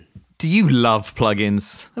Do you love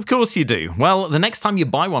plugins? Of course you do. Well, the next time you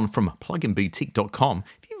buy one from pluginboutique.com,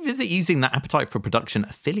 if you visit using the Appetite for Production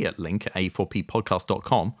affiliate link at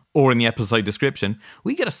a4ppodcast.com or in the episode description,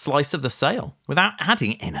 we get a slice of the sale without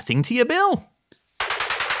adding anything to your bill.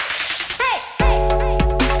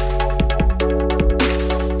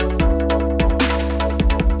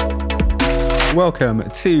 Welcome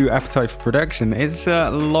to Appetite for Production. It's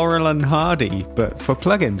Laurel and Hardy, but for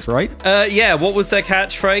plugins, right? Yeah, what was their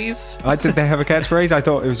catchphrase? Did they have a catchphrase? I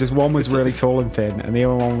thought it was just one was really tall and thin, and the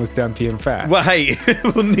other one was dumpy and fat. Well, hey,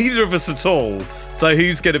 well, neither of us are tall, so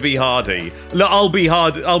who's going to be Hardy? Look, I'll be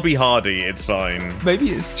Hardy, it's fine. Maybe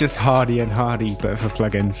it's just Hardy and Hardy, but for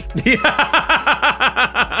plugins.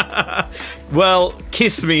 Well,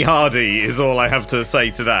 kiss me, Hardy, is all I have to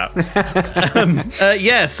say to that.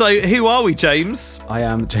 Yeah, so who are we, James? I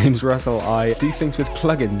am James Russell. I do things with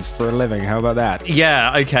plugins for a living. How about that?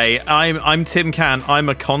 Yeah, okay. I'm Tim Can. I'm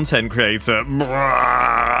a content creator.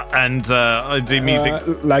 And I do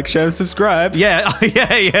music. Like, share, and subscribe. Yeah,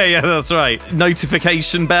 yeah, that's right.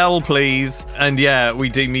 Notification bell, please. And yeah, we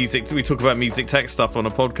do music. We talk about music tech stuff on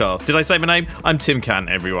a podcast. Did I say my name? I'm Tim Can,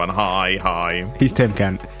 everyone. Hi. He's Tim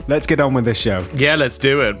Can. Let's get on with this show. Yeah, let's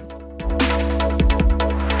do it.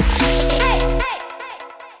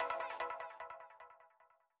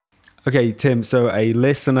 Okay, Tim, so a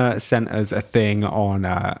listener sent us a thing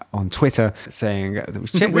on Twitter saying,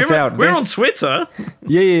 check this out. We're on Twitter?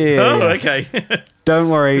 Yeah. Oh, okay. Don't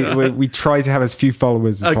worry, we try to have as few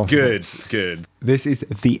followers as possible. Good. This is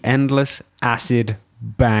the Endless Acid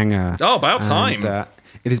Banger. Oh, about time.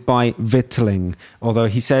 It is by Vitling, although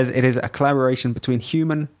he says it is a collaboration between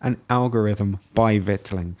human and algorithm by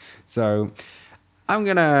Vitling. So I'm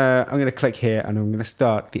gonna click here and I'm gonna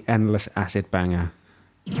start the Endless Acid Banger.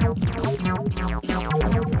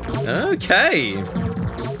 Okay.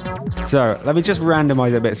 So let me just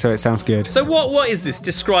randomize it a bit so it sounds good. So what is this?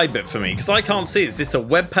 Describe it for me, because I can't see it. Is this a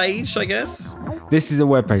web page, I guess? This is a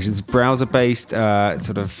web page. It's a browser-based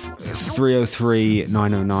sort of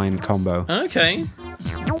 303-909 combo. Okay.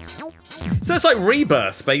 So it's like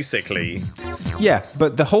Rebirth, basically. Yeah,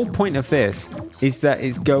 but the whole point of this is that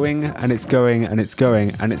it's going and it's going and it's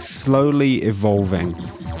going and it's slowly evolving.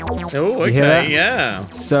 Oh, okay, yeah.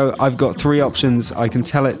 So I've got three options. I can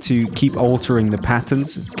tell it to keep altering the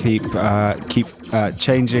patterns, keep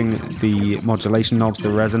changing the modulation knobs, the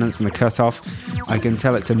resonance and the cutoff. I can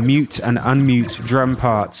tell it to mute and unmute drum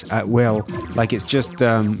parts at will, like it's just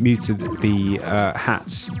muted the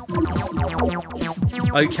hats.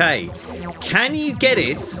 Okay. Can you get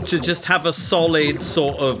it to just have a solid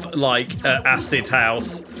sort of like acid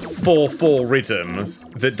house 4/4 rhythm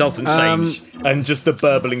that doesn't change and just the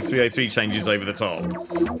burbling 303 changes over the top?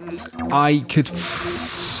 I could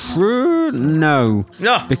no,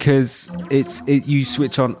 because you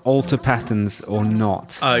switch on alter patterns or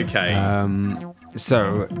not. Okay.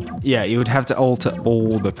 So yeah, you would have to alter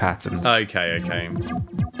all the patterns. Okay.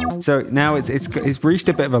 So now it's reached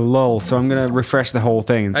a bit of a lull. So I'm going to refresh the whole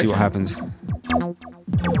thing and see what happens.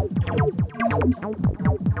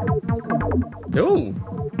 Ooh.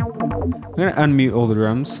 I'm going to unmute all the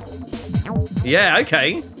drums. Yeah.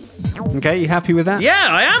 Okay. Okay, you happy with that? Yeah,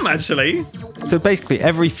 I am actually. So basically,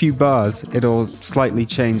 every few bars, it'll slightly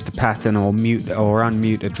change the pattern or mute or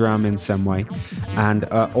unmute a drum in some way. And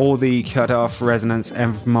all the cutoff, resonance,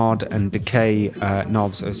 env mod, and decay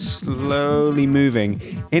knobs are slowly moving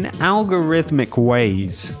in algorithmic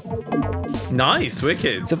ways. Nice,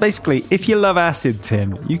 wicked. So basically, if you love acid,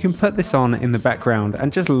 Tim, you can put this on in the background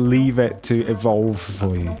and just leave it to evolve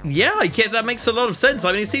for you. Yeah, I get that. Makes a lot of sense.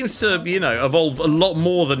 I mean, it seems to, evolve a lot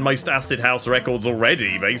more than most acid house records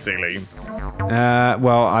already, basically.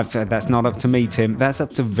 Well, that's not up to me, Tim. That's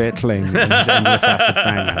up to Vitling and his Endless Acid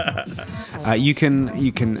Banger. You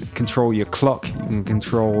can control your clock. You can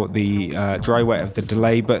control the dry wet of the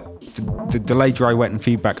delay, but the delay, dry wet, and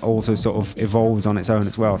feedback also sort of evolves on its own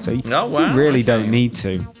as well. So you really don't need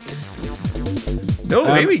to.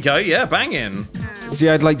 Oh, here we go. Yeah, banging. See,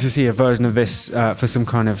 I'd like to see a version of this for some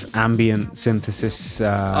kind of ambient synthesis.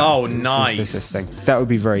 Nice. Synthesis thing. That would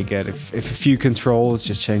be very good. If a few controls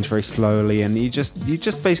just change very slowly, and you just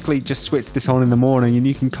basically just switch this on in the morning, and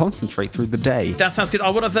you can concentrate through the day. That sounds good. I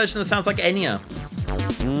want a version that sounds like Enya.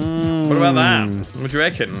 What about that? What do you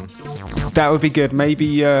reckon? That would be good.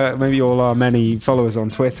 Maybe all our many followers on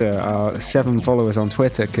Twitter, our 7 followers on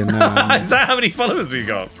Twitter, can. Is that how many followers we've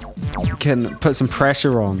got? Can put some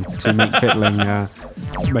pressure on to make Vitling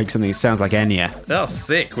make something that sounds like Enya. Oh,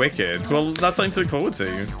 sick, wicked. Well, that's something to look forward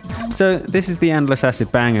to. So this is the Endless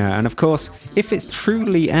Acid Banger, and of course, if it's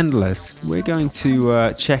truly endless, we're going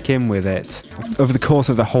to check in with it over the course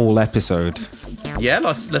of the whole episode. Yeah,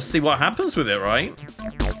 let's see what happens with it, right?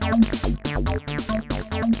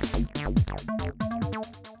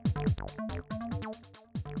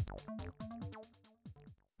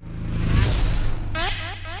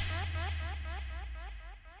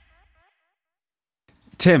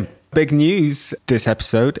 Tim, big news this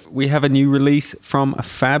episode. We have a new release from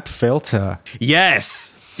FabFilter.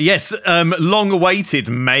 Yes, long awaited,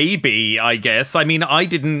 maybe, I guess. I mean, I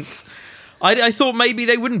thought maybe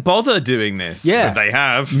they wouldn't bother doing this. Yeah. But they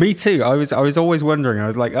have. Me too. I was always wondering. I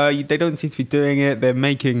was like, they don't seem to be doing it. They're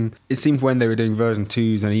making... It seemed when they were doing version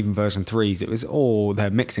 2s and even version 3s, it was all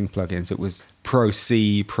their mixing plugins. It was Pro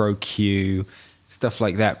C, Pro Q, stuff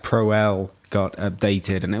like that. Pro L got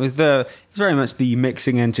updated. And it's very much the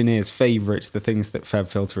mixing engineer's favorites, the things that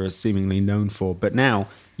FabFilter is seemingly known for. But now,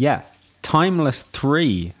 yeah, Timeless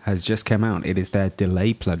 3 has just come out. It is their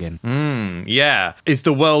delay plugin. Yeah. Is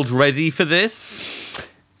the world ready for this?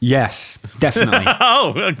 Yes, definitely.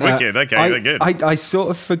 Oh, wicked. Okay, good. I sort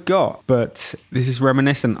of forgot, but this is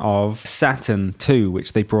reminiscent of Saturn 2,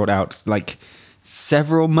 which they brought out like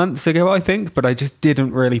several months ago, I think, but I just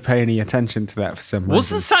didn't really pay any attention to that for some reason.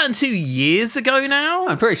 Wasn't Saturn 2 years ago now?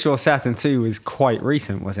 I'm pretty sure Saturn 2 was quite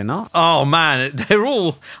recent, was it not? Oh, man, they're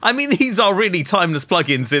all... I mean, these are really timeless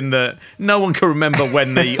plugins in that no one can remember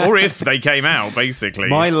when they... or if they came out, basically.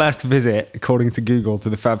 My last visit, according to Google, to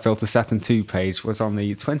the FabFilter Saturn 2 page was on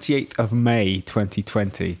the 28th of May,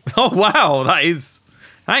 2020. Oh, wow, that is...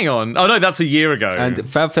 Hang on. Oh, no, that's a year ago. And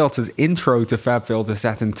FabFilter's intro to FabFilter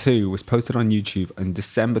Saturn 2 was posted on YouTube in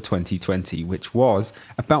December 2020, which was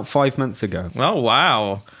about 5 months ago. Oh,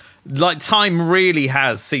 wow. Like, time really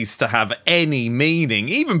has ceased to have any meaning,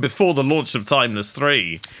 even before the launch of Timeless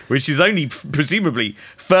 3, which is only presumably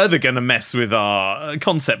further going to mess with our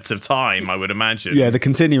concept of time, I would imagine. Yeah, the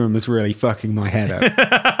continuum is really fucking my head up.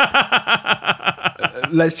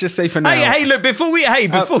 Let's just say for now. Hey, look, before we get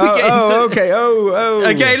into... Okay,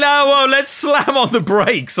 Okay, now, well, let's slam on the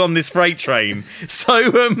brakes on this freight train. So,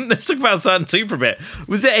 let's talk about Saturn 2 for a bit.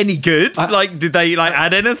 Was it any good? Did they,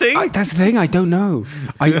 add anything? That's the thing, I don't know.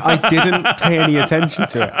 I didn't pay any attention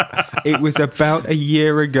to it. It was about a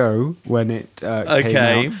year ago when it came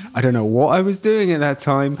out. I don't know what I was doing at that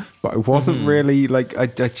time, but I wasn't really, I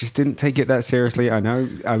just didn't take it that seriously. I know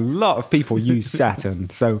a lot of people use Saturn,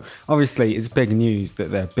 so obviously it's big news that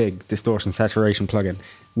their big distortion saturation plugin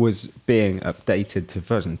was being updated to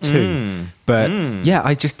version 2. But yeah,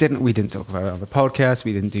 we didn't talk about it on the podcast.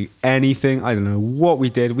 We didn't do anything. I don't know what we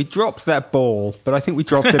did. We dropped that ball, but I think we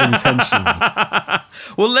dropped it intentionally.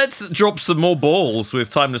 Well, let's drop some more balls with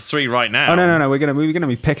Timeless 3 right now. Oh, no. We're gonna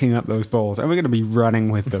be picking up those balls and we're going to be running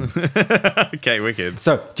with them. Okay, wicked.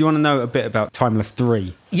 So, do you want to know a bit about Timeless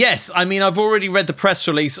 3? Yes, I mean, I've already read the press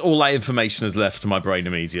release. All that information has left my brain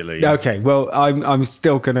immediately. Okay, well, I'm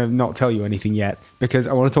still going to not tell you anything yet because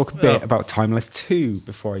I want to talk a bit about Timeless 2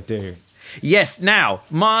 before I do. Yes, now,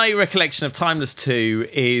 my recollection of Timeless 2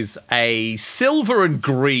 is a silver and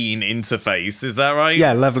green interface. Is that right?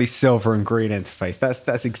 Yeah, lovely silver and green interface.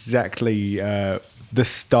 That's exactly the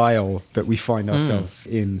style that we find ourselves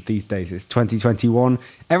in these days. It's 2021.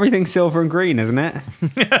 Everything's silver and green, isn't it?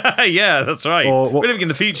 Yeah, that's right. We're living in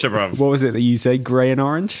the future, bro. What was it that you say? Grey and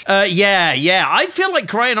orange? Yeah. I feel like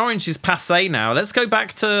grey and orange is passé now. Let's go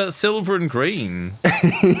back to silver and green.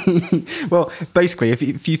 Well, basically,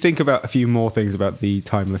 if you think about a few more things about the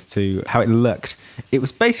Timeless 2, how it looked, it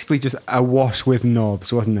was basically just awash with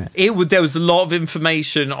knobs, wasn't it? There was a lot of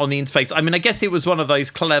information on the interface. I mean, I guess it was one of those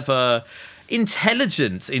clever...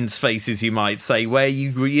 intelligent interfaces, you might say, where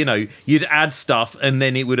you'd add stuff and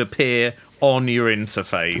then it would appear on your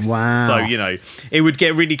interface. Wow. So, it would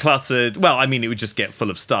get really cluttered. Well, I mean, it would just get full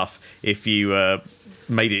of stuff if you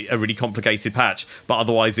made it a really complicated patch, but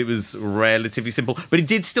otherwise it was relatively simple. But it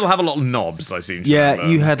did still have a lot of knobs, I seem to remember.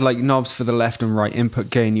 You had knobs for the left and right input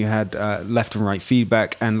gain. You had left and right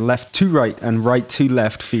feedback and left to right and right to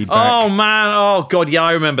left feedback. Oh man, oh god, yeah,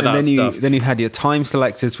 I remember that stuff. Then you had your time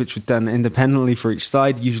selectors, which were done independently for each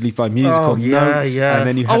side, usually by musical notes. Yeah. And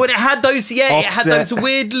then you had it had those. Yeah, it had those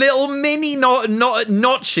weird little mini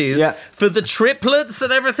notches for the triplets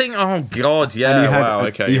and everything. Oh god, yeah.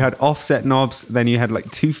 Okay. You had offset knobs. Then you had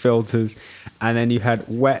 2 filters, and then you had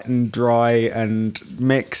wet and dry and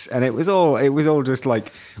mix, and it was all just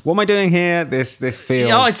what am I doing here? This feels...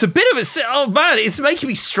 Yeah, it's a bit of a... Oh, man, it's making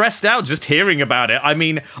me stressed out just hearing about it. I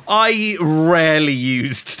mean, I rarely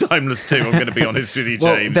used Timeless 2, I'm going to be honest with you,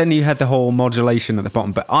 James. Then you had the whole modulation at the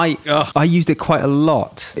bottom, but I used it quite a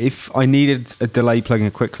lot. If I needed a delay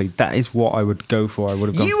plugin quickly, that is what I would go for. I would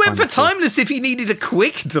have gone. You went for Timeless if you needed a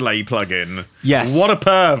quick delay plugin. Yes. What a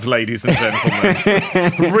perv, ladies and gentlemen.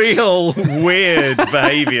 real weird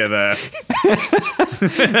behaviour there.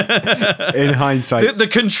 In hindsight. The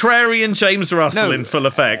contrarian James Russell No. in full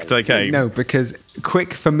effect. Okay. No, because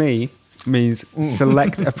quick for me means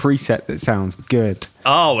select a preset that sounds good.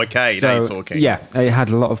 Oh, okay. now you're So, talking. yeah, it had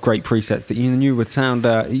a lot of great presets that you knew would sound.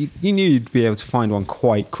 You knew you'd be able to find one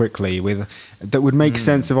quite quickly that would make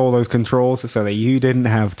sense of all those controls, so that you didn't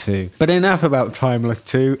have to. But enough about Timeless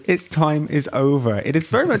 2. Its time is over. It is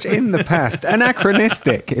very much in the past,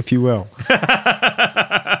 anachronistic, if you will.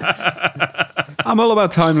 I'm all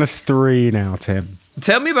about Timeless 3 now, Tim.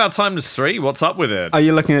 Tell me about Timeless 3. What's up with it? Are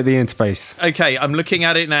you looking at the interface? Okay, I'm looking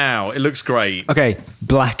at it now. It looks great. Okay,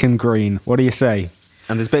 black and green. What do you say?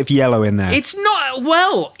 And there's a bit of yellow in there. It's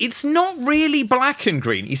not really black and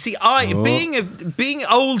green. You see, being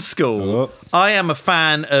old school, I am a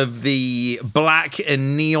fan of the black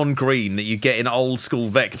and neon green that you get in old school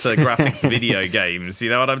vector graphics video games. You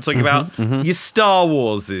know what I'm talking about? Your Star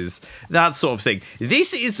Warses, that sort of thing.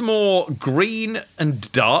 This is more green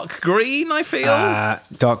and dark green, I feel.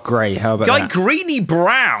 Dark grey. How about Like that? greeny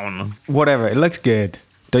brown. Whatever. It looks good.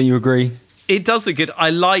 Don't you agree? It does look good. I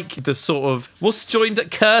like the sort of what's joined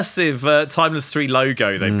at cursive Timeless 3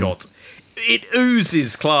 logo they've got. It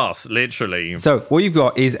oozes class, literally. So what you've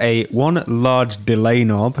got is one large delay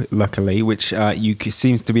knob, luckily, which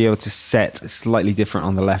seems to be able to set slightly different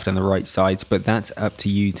on the left and the right sides, but that's up to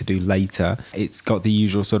you to do later. It's got the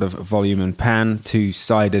usual sort of volume and pan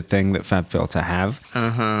two-sided thing that FabFilter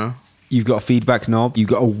have. You've got a feedback knob, you've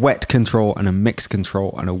got a wet control and a mix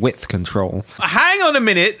control and a width control. Hang on a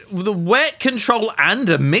minute. The wet control and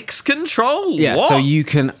a mix control? Yeah, What? so you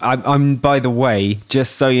can... I'm, by the way,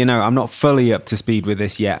 just so you know, I'm not fully up to speed with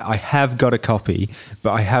this yet. I have got a copy,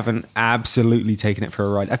 but I haven't absolutely taken it for a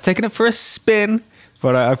ride. I've taken it for a spin,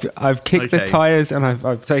 but I've kicked the Okay. tyres and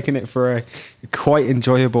I've taken it for a quite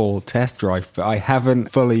enjoyable test drive, but I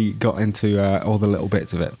haven't fully got into all the little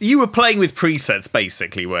bits of it. You were playing with presets,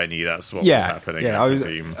 basically, weren't you? That's what was happening, yeah. I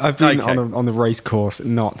presume. I've been Okay. on the race course,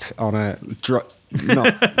 not on a...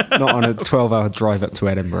 not on a 12-hour drive up to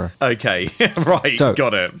Edinburgh. Okay, right, So,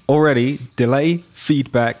 got it. Already, delay,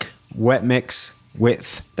 feedback, wet mix,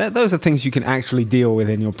 width. Those are things you can actually deal with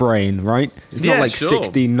in your brain, right? It's not Yeah, like sure.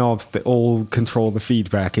 16 knobs that all control the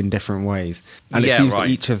feedback in different ways. And it Yeah, seems right. that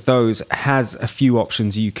each of those has a few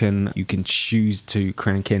options you can choose to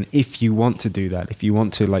crank in if you want to do that. If you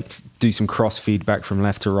want to like do some cross feedback from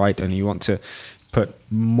left to right and you want to put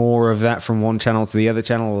more of that from one channel to the other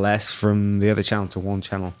channel, less from the other channel to one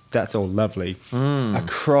channel. That's all lovely.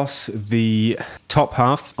 Across the top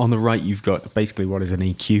half, on the right, you've got basically what is an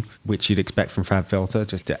EQ, which you'd expect from FabFilter,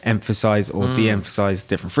 just to emphasize or de-emphasize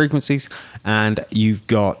different frequencies. And you've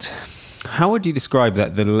got... How would you describe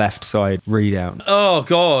that, the left side readout? Oh,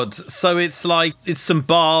 God. So it's some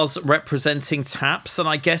bars representing taps, and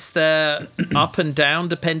I guess they're up and down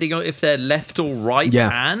depending on if they're left or right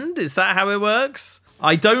hand? Is that how it works?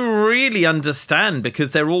 I don't really understand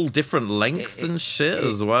because they're all different lengths and shit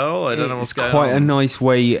as well. I don't know what's going on. It's quite a nice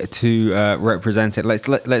way to represent it.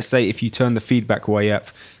 Let's say if you turn the feedback way up,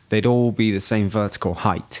 they'd all be the same vertical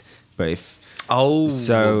height. But if...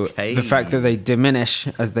 okay. The fact that they diminish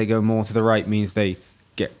as they go more to the right means they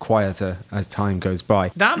get quieter as time goes by.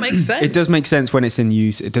 That makes sense. It does make sense when it's in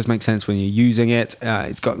use. It does make sense when you're using it.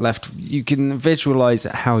 It's got left. You can visualize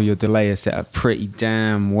how your delay is set up pretty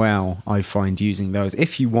damn well, I find, using those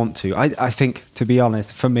if you want to. I think, to be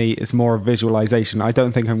honest, for me, it's more a visualization. I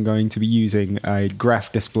don't think I'm going to be using a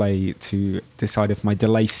graph display to decide if my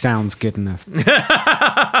delay sounds good enough.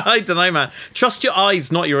 I don't know, man. Trust your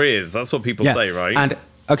eyes, not your ears. That's what people say, right? And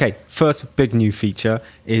okay, first big new feature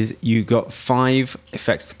is you got 5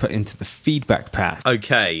 effects to put into the feedback path.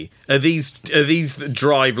 Okay. Are these that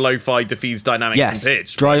drive, lo-fi, diffuse, dynamics, Yes, and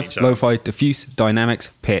pitch? drive, by any chance? lo-fi, diffuse, dynamics,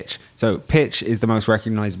 pitch. So pitch is the most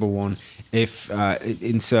recognizable one. If it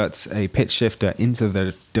inserts a pitch shifter into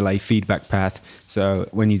the delay feedback path, so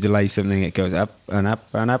when you delay something, it goes up and up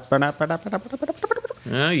and up and up and up and up. And up.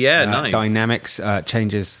 Oh, yeah, nice. Dynamics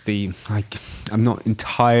changes the... I'm not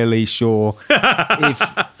entirely sure if...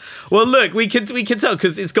 Well, look, we can tell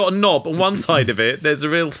because it's got a knob on one side of it. There's a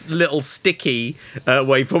real little sticky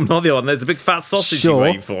waveform on the other one. There's a big fat sausage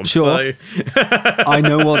waveform. Sure. So I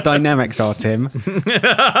know what dynamics are, Tim.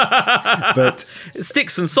 But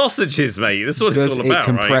sticks and sausages, mate. That's what does it's all about, it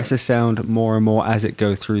compress right? a sound more and more as it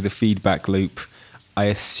goes through the feedback loop? I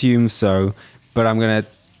assume so, but I'm going to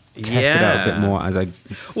test it out a bit more as I...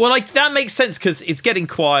 Well, like, that makes sense because it's getting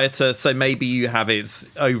quieter, so maybe you have its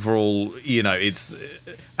overall, its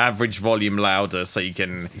average volume louder so you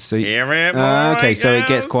can hear it more, okay, so it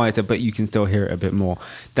gets quieter, but you can still hear it a bit more.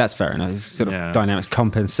 That's fair enough. It's sort of dynamics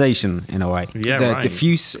compensation in a way. Yeah, the right.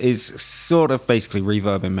 diffuse is sort of basically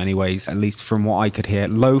reverb in many ways, at least from what I could hear.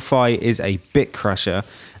 Lo-fi is a bit crusher,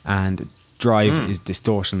 and drive is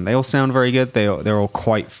distortion. They all sound very good. They're all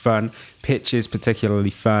quite fun. Pitch is particularly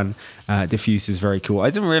fun. Diffuse is very cool. I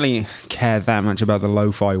didn't really care that much about the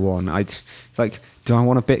lo-fi one. Do I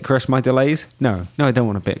want to bit crush my delays? No, I don't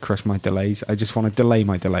want to bit crush my delays. I just want to delay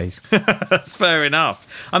my delays. That's fair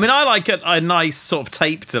enough. I mean, I like a nice sort of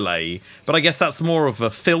tape delay, but I guess that's more of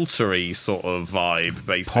a filtery sort of vibe,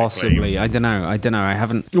 basically. Possibly. I don't know. I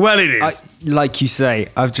haven't... Well, it is. Like you say,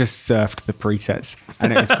 I've just surfed the presets,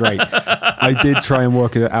 and it was great. I did try and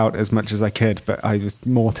work it out as much as I could, but I was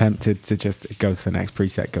more tempted to just go to the next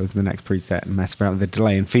preset, and mess around with the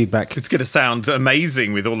delay and feedback. It's going to sound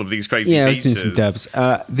amazing with all of these crazy features. I was doing some dubs.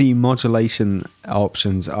 The modulation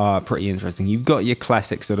options are pretty interesting. You've got your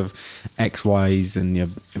classic sort of XYs and your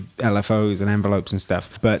LFOs and envelopes and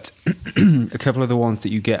stuff, but a couple of the ones that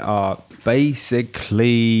you get are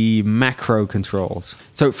basically macro controls.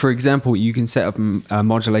 So, for example, you can set up a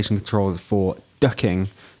modulation control for ducking,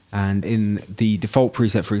 and in the default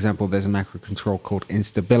preset, for example, there's a macro control called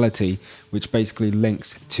instability, which basically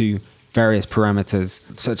links to various parameters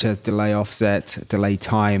such as delay offset, delay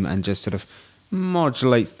time, and just sort of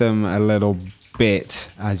modulates them a little bit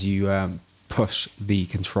as you push the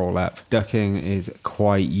control up. Ducking is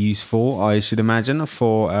quite useful, I should imagine,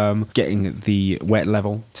 for getting the wet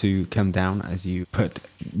level to come down as you put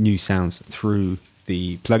new sounds through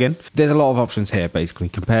the plugin. There's a lot of options here, basically,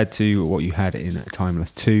 compared to what you had in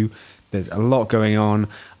Timeless 2. There's a lot going on.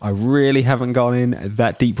 I really haven't gone in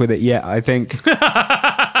that deep with it yet, I think.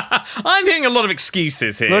 I'm hearing a lot of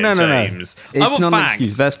excuses here, no, James. It's not an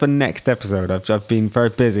excuse. That's for next episode. I've been very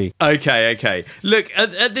busy. Okay. Look,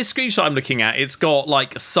 at this screenshot I'm looking at, it's got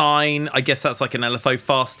like a sign. I guess that's like an LFO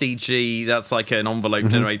fast DG. That's like an envelope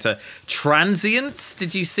generator. Transients?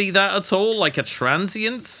 Did you see that at all? Like a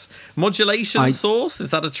transients modulation source?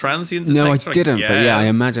 Is that a transient detector? No, I didn't. But yeah, I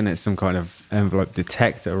imagine it's some kind of envelope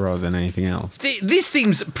detector rather than anything else. This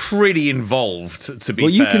seems pretty involved, to be fair.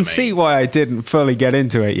 Well, you can see why I didn't fully get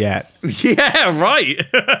into it yet. Yeah, right.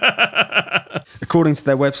 According to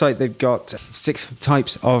their website, they've got 6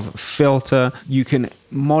 types of filter. You can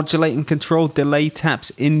modulate and control delay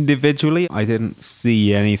taps individually. I didn't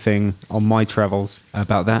see anything on my travels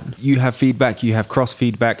about that. You have feedback, you have cross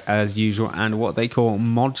feedback as usual, and what they call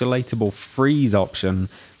modulatable freeze option,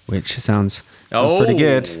 which sounds pretty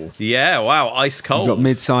good. Yeah, wow, ice cold. You've got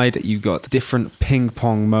mid-side, you've got different ping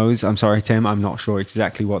pong modes. I'm sorry, Tim, I'm not sure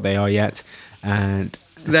exactly what they are yet. And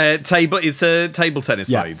it's a table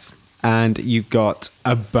tennis modes. And you've got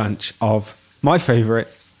a bunch of my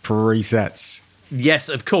favorite presets. Yes,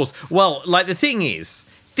 of course. Well, like, the thing is,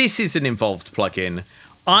 this is an involved plugin.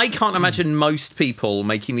 I can't imagine most people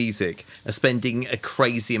making music are spending a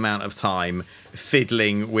crazy amount of time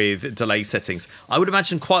fiddling with delay settings. I would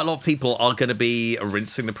imagine quite a lot of people are going to be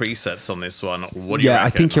rinsing the presets on this one. What do you reckon? I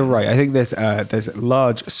think you're right. I think there's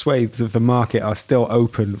large swathes of the market are still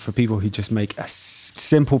open for people who just make a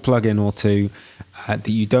simple plugin or two that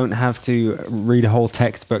you don't have to read a whole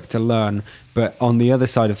textbook to learn. But on the other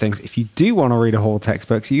side of things, if you do want to read a whole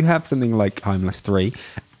textbook, so you have something like Timeless 3.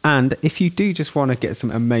 And if you do just want to get some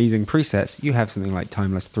amazing presets, you have something like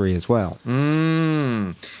Timeless 3 as well.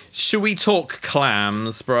 Should we talk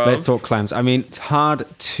clams, bro? Let's talk clams. I mean, it's hard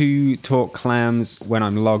to talk clams when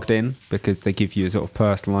I'm logged in because they give you a sort of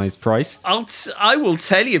personalized price. I will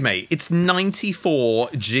tell you, mate. It's 94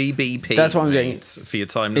 GBP. That's what I'm getting for your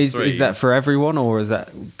Timeless 3. Is that for everyone, or is that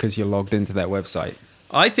because you're logged into their website?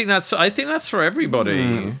 I think that's for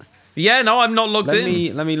everybody. Yeah, no, I'm not logged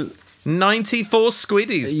in. Let me 94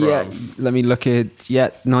 squiddies, bro. Yeah, let me look at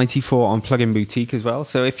 94 on Plugin Boutique as well.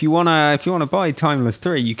 So if you wanna buy Timeless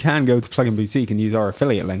 3, you can go to Plugin Boutique and use our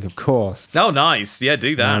affiliate link, of course. Oh, nice. Yeah,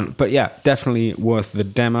 do that. But yeah, definitely worth the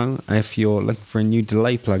demo. If you're looking for a new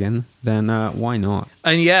delay plugin, then why not?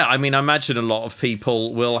 And yeah, I mean, I imagine a lot of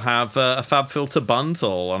people will have a FabFilter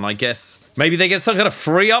bundle, and I guess maybe they get some kind of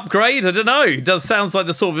free upgrade. I don't know. It does sounds like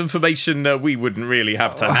the sort of information that we wouldn't really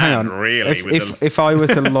have to hand, really. If I were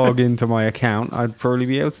to log into my account, I'd probably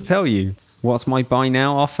be able to tell you. What's my buy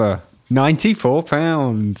now offer?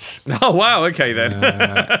 £94. Oh, wow. Okay, then.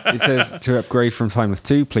 It says to upgrade from Timeless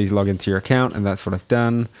 2, please log into your account, and that's what I've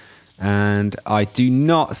done. And I do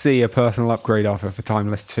not see a personal upgrade offer for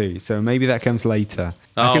Timeless 2, so maybe that comes later.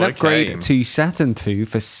 I can upgrade to Saturn 2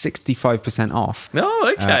 for 65% off.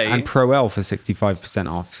 Oh, okay. And Pro L for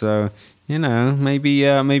 65% off. So, maybe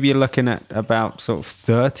you're looking at about sort of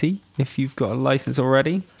 30 if you've got a license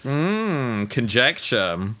already.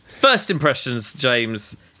 Conjecture. First impressions,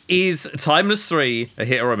 James. Is Timeless 3 a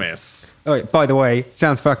hit or a miss? Oh, wait, by the way,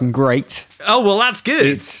 sounds fucking great. Oh, well, that's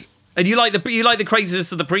good. And you like the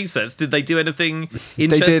craziness of the presets? Did they do anything interesting?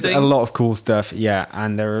 They did a lot of cool stuff, yeah,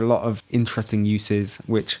 and there are a lot of interesting uses,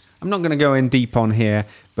 which I'm not going to go in deep on here,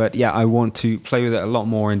 but yeah, I want to play with it a lot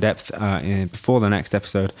more in depth before the next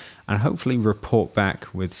episode, and hopefully report back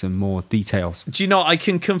with some more details. Do you know, I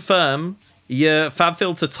can confirm your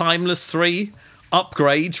FabFilter Timeless 3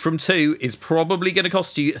 upgrade from 2 is probably going to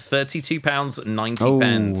cost you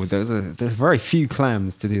 £32.90. There's very few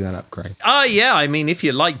clams to do that upgrade. Yeah, I mean, if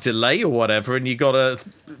you like delay or whatever and you got a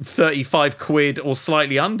 35 quid or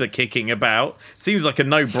slightly under kicking about, seems like a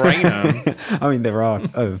no-brainer. I mean, there are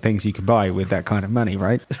other things you could buy with that kind of money,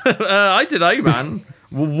 right? I don't know, man.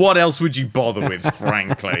 What else would you bother with,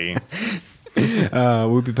 frankly?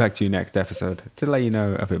 We'll be back to you next episode to let you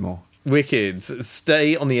know a bit more. Wicked.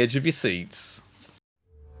 Stay on the edge of your seats.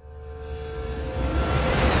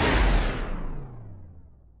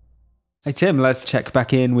 Hey, Tim, let's check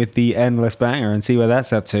back in with the Endless Banger and see where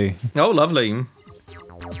that's up to. Oh, lovely.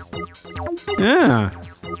 Yeah.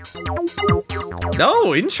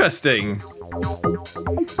 Oh, interesting.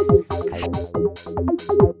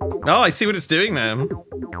 Oh, I see what it's doing there.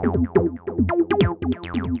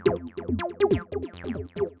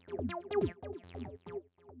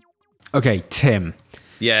 Okay, Tim.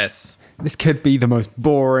 Yes. This could be the most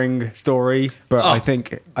boring story, but I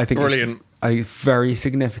think brilliant. It's very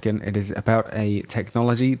significant. It is about a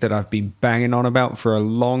technology that I've been banging on about for a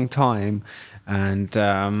long time, and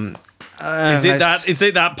is it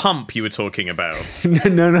that pump you were talking about?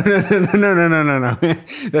 No.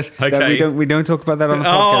 That's okay. We don't talk about that on the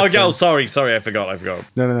podcast. Oh, okay. Oh, sorry, I forgot.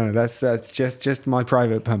 No. That's just my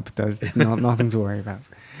private pump. There's nothing to worry about.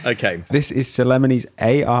 Okay. This is Celemony's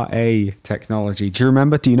ARA technology. Do you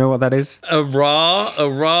remember? Do you know what that is?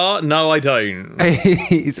 ARA? No, I don't.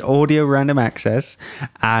 It's audio random access.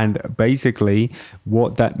 And basically,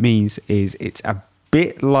 what that means is it's a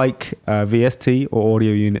bit like VST or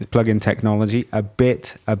audio units plugin technology, a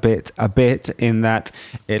bit in that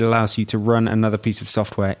it allows you to run another piece of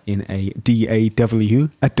software in a DAW,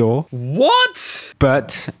 a DAW. What?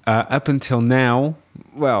 But up until now,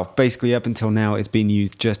 it's been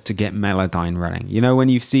used just to get Melodyne running. You know, when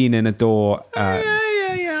you've seen in a DAW...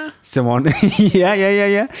 someone I've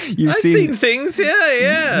seen things.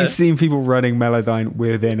 You've seen people running Melodyne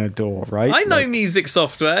within a DAW, right? I know music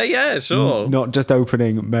software. Yeah, sure. Not just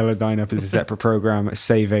opening Melodyne up as a separate program,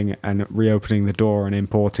 saving and reopening the DAW and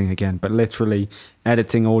importing again, but literally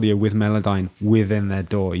editing audio with Melodyne within their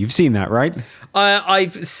DAW. You've seen that, right?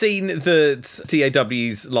 I've seen that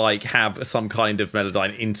DAWs have some kind of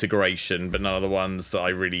Melodyne integration, but none of the ones that I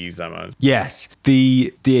really use that much. Yes,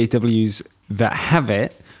 the DAWs that have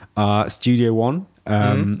it are Studio One.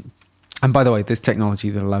 And by the way, this technology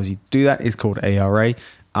that allows you to do that is called ARA,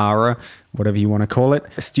 whatever you want to call it.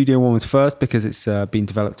 Studio One was first because it's been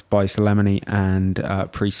developed by Celemony and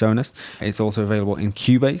PreSonus. It's also available in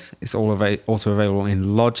Cubase. It's also available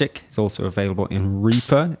in Logic. It's also available in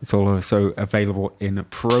Reaper. It's also available in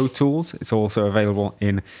Pro Tools. It's also available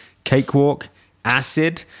in Cakewalk,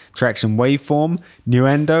 Acid, Traction Waveform,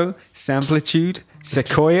 Nuendo, Samplitude,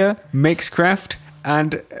 Sequoia, Mixcraft,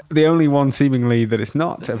 and the only one seemingly that it's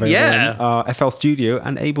not available in are FL Studio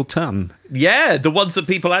and Ableton. Yeah, the ones that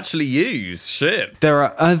people actually use. Shit. There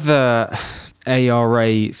are other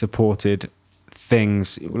ARA supported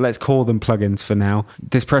things. Let's call them plugins for now.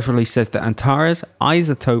 This press release says that Antares,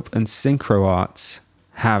 iZotope, and SynchroArts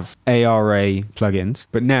have ARA plugins,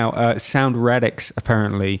 but now Sound Radix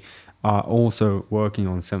apparently are also working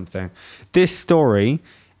on something. This story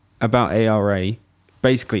about ARA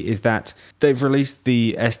basically is that they've released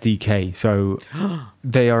the SDK, so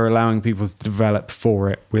they are allowing people to develop for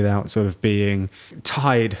it without sort of being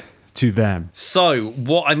tied to them. So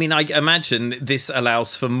I imagine this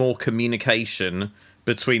allows for more communication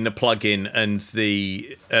between the plugin and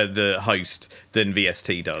the host than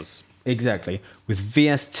VST does. Exactly. With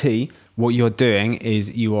VST, what you're doing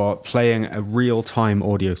is you are playing a real-time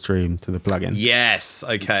audio stream to the plugin. Yes,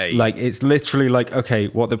 okay. It's literally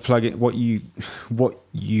what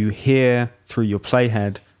you hear through your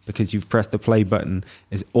playhead because you've pressed the play button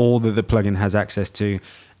is all that the plugin has access to.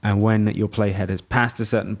 And when your playhead has passed a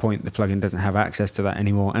certain point, the plugin doesn't have access to that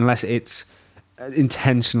anymore unless it's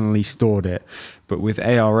intentionally stored it. But with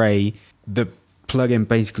ARA, the plugin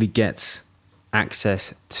basically gets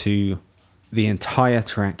access to the entire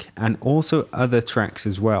track and also other tracks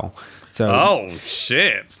as well. So oh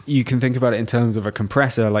shit! You can think about it in terms of a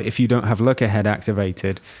compressor. Like if you don't have look ahead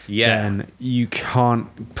activated, then you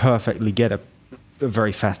can't perfectly get a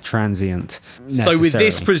very fast transient. So with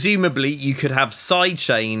this, presumably, you could have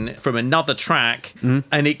sidechain from another track, and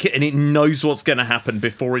it knows what's going to happen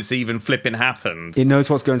before it's even flipping happened. It knows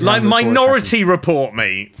what's going to happen. Like Minority Report,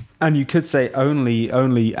 mate. And you could say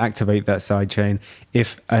only activate that sidechain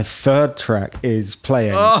if a third track is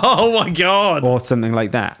playing. Oh my god! Or something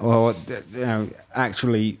like that. Or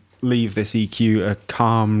actually leave this EQ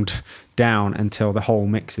calmed down until the whole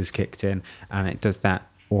mix is kicked in, and it does that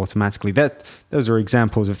automatically. Those are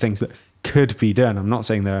examples of things that could be done. I'm not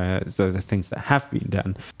saying those are the things that have been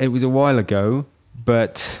done. It was a while ago,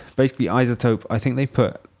 but basically iZotope, I think they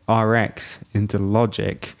put RX into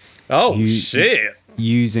Logic. Oh shit!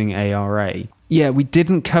 Using ARA. Yeah, we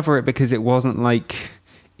didn't cover it because it wasn't like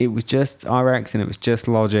it was just RX and it was just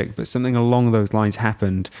Logic, but something along those lines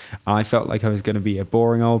happened. I felt like I was going to be a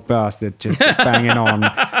boring old bastard just banging on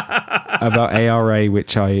about ARA,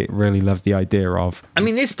 which I really love the idea of. I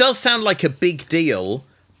mean, this does sound like a big deal,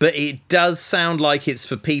 but it does sound like it's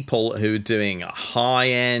for people who are doing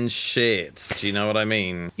high-end shit. Do you know what I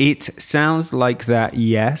mean? It sounds like that,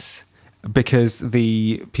 yes, because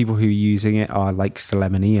the people who are using it are like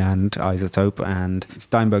Solemnity and iZotope and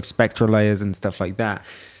Steinberg spectral layers and stuff like that.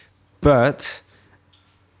 But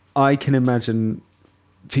I can imagine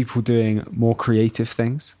people doing more creative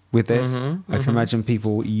things with this. I can imagine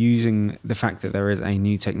people using the fact that there is a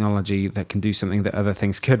new technology that can do something that other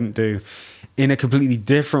things couldn't do in a completely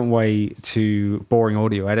different way to boring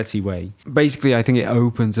audio editing way. Basically, I think it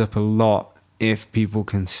opens up a lot if people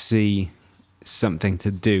can see something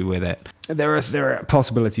to do with it. There are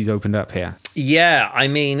possibilities opened up here. Yeah, I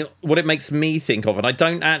mean, what it makes me think of, and I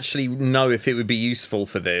don't actually know if it would be useful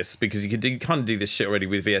for this, because you kind of do this shit already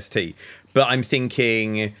with VST, but I'm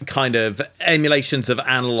thinking kind of emulations of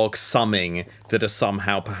analog summing that are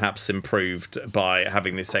somehow perhaps improved by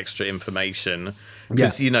having this extra information.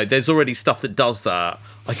 Because, there's already stuff that does that.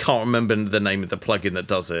 I can't remember the name of the plugin that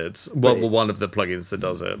does it. Well, one of the plugins that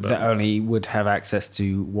does it. But that only would have access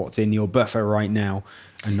to what's in your buffer right now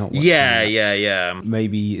and not what's Yeah.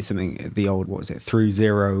 Maybe something, the old, through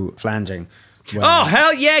zero flanging. Oh,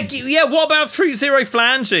 hell yeah. Yeah, what about through zero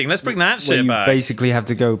flanging? Let's bring that shit back. You basically have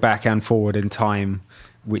to go back and forward in time,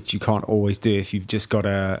 which you can't always do if you've just got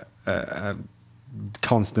a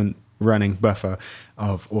constant running buffer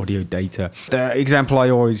of audio data. The example I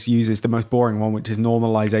always use is the most boring one, which is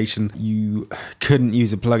normalization. You couldn't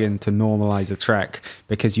use a plugin to normalize a track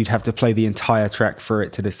because you'd have to play the entire track for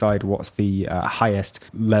it to decide what's the highest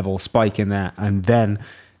level spike in there, and then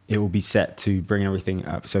it will be set to bring everything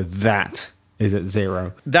up. So that is at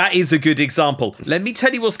zero. That is a good example. Let me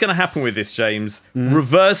tell you what's going to happen with this, James.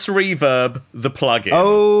 Reverse reverb the plugin.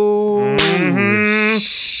 Oh,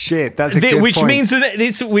 shit. That's a good which point. means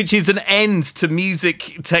that which is an end to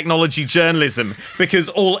music technology journalism, because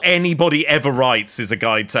all anybody ever writes is a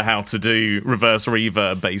guide to how to do reverse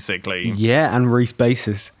reverb, basically. Yeah, and Reese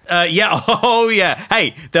basses. Yeah.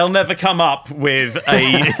 Hey, they'll never come up with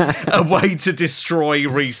a way to destroy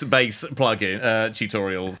Reese bass plugin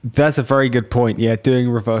tutorials. That's a very good point. Yeah, doing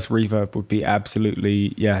reverse reverb would be absolutely,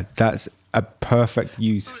 that's a perfect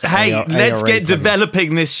use for let's get plugins.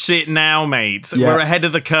 developing this shit now, mate. Yeah. We're ahead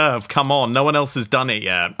of the curve. Come on, no one else has done it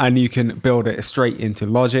yet. And you can build it straight into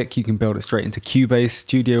Logic. You can build it straight into Cubase,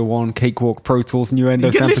 Studio One, Cakewalk, Pro Tools,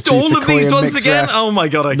 Nuendo, You can list all of these ones again? Oh my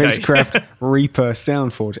god, okay. Mixcraft, Reaper,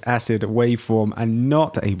 Soundforge, Acid, Waveform, and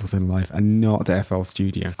not Ableton Live, and not FL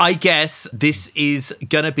Studio. I guess this is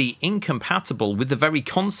going to be incompatible with the very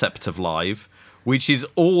concept of live, which is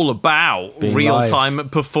all about being real-time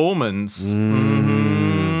performance.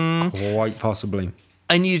 Quite possibly.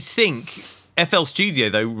 And you'd think FL Studio,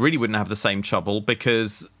 though, really wouldn't have the same trouble,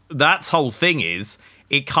 because that's whole thing is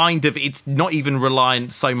it's not even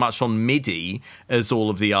reliant so much on MIDI as all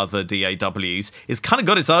of the other DAWs. It's kind of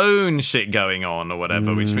got its own shit going on or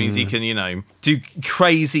whatever, which means you can, do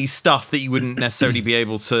crazy stuff that you wouldn't necessarily be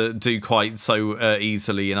able to do quite so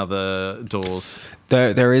easily in other DAWs.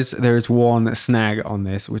 There is one snag on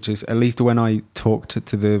this, which is, at least when I talked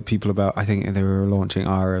to the people about, I think they were launching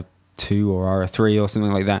Ara 2 or Ara 3 or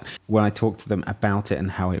something like that, when I talked to them about it and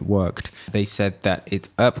how it worked, they said that it's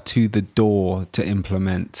up to the DAW to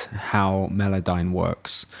implement how Melodyne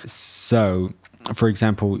works. So for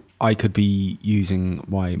example, I could be using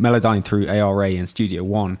my Melodyne through ARA in Studio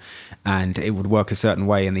One, and it would work a certain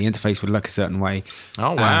way, and the interface would look a certain way.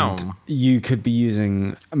 Oh, wow. And you could be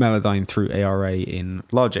using Melodyne through ARA in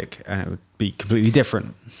Logic, and it would be completely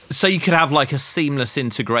different. So you could have like a seamless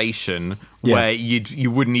integration where you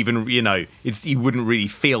wouldn't even, you wouldn't really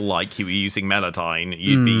feel like you were using Melodyne.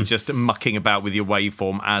 You'd be just mucking about with your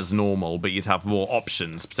waveform as normal, but you'd have more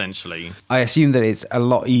options potentially. I assume that it's a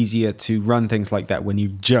lot easier to run things like that when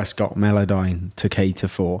you've just got Melodyne to cater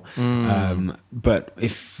for. But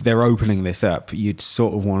if they're opening this up, you'd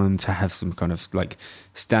sort of want them to have some kind of like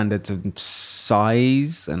standards of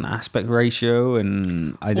size and aspect ratio,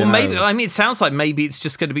 and I don't know. Maybe, I mean, it sounds like maybe it's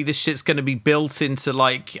just going to be, this shit's going to be built into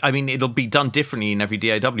like, I mean, it'll be done differently in every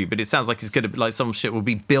DAW, but it sounds like it's going to be like some shit will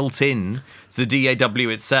be built in to the DAW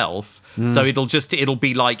itself. So it'll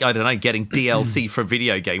be like, I don't know, getting DLC for a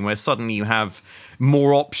video game where suddenly you have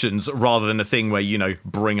more options rather than a thing where,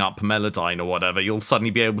 bring up Melodyne or whatever. You'll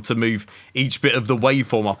suddenly be able to move each bit of the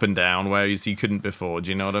waveform up and down, whereas you couldn't before.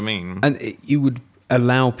 Do you know what I mean? And you would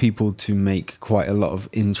allow people to make quite a lot of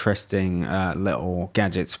interesting little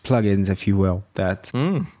gadgets, plugins, if you will, that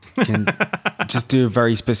can just do a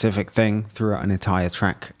very specific thing throughout an entire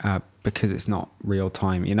track because it's not real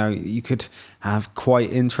time. You could have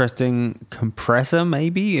quite interesting compressor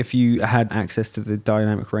maybe if you had access to the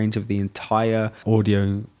dynamic range of the entire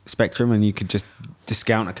audio spectrum, and you could just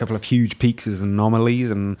discount a couple of huge peaks as anomalies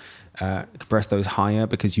and compress those higher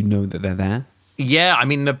because you know that they're there. Yeah, I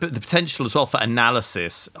mean, the potential as well for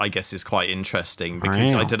analysis, I guess, is quite interesting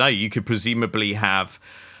because, I don't know, you could presumably have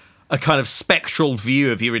a kind of spectral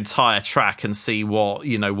view of your entire track and see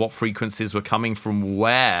what frequencies were coming from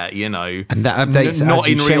where, And that updates not as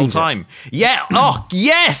you in real change time. Yeah. Oh,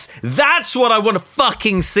 yes. That's what I want to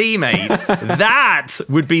fucking see, mate. That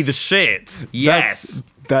would be the shit. Yes.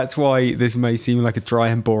 That's why this may seem like a dry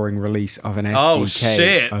and boring release of an SDK. Oh,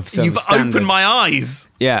 shit. Of some You've standard. opened my eyes.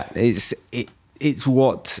 Yeah, it's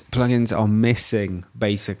what plugins are missing,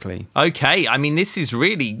 basically. Okay, I mean, this is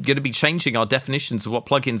really going to be changing our definitions of what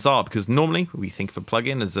plugins are, because normally we think of a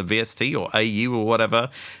plugin as a VST or AU or whatever.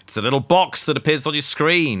 It's a little box that appears on your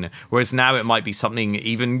screen, whereas now it might be something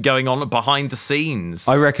even going on behind the scenes.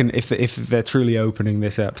 I reckon if they're truly opening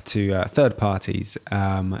this up to third parties,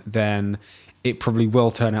 then it probably will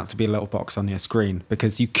turn out to be a little box on your screen,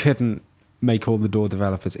 because you couldn't make all the DAW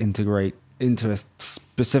developers integrate into a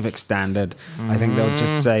specific standard. I think they'll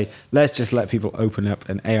just say, let's just let people open up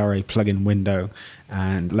an ARA plugin window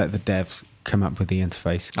and let the devs come up with the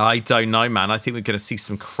interface. I don't know, man. I think we're going to see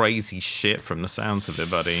some crazy shit from the sounds of it,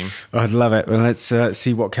 buddy. I'd love it. Well, let's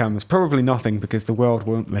see what comes. Probably nothing, because the world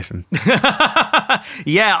won't listen.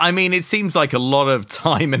 Yeah, I mean, it seems like a lot of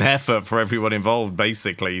time and effort for everyone involved,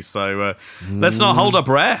 basically. So let's not hold our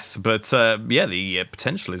breath. But the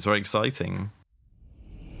potential is very exciting.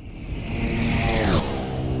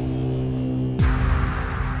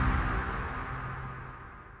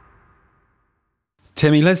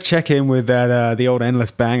 Timmy, let's check in with that the old Endless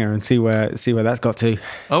Banger and see where that's got to.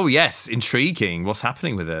 Oh yes, intriguing. What's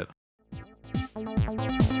happening with it?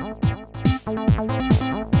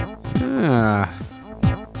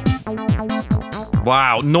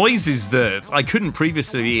 Wow, noises that I couldn't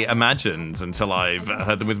previously imagined until I've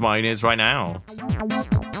heard them with my own ears right now.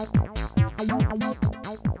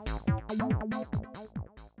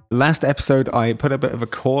 Last episode, I put a bit of a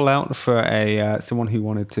call out for someone who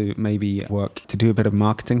wanted to maybe work to do a bit of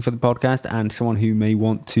marketing for the podcast, and someone who may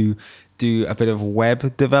want to do a bit of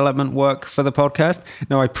web development work for the podcast.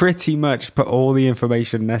 Now, I pretty much put all the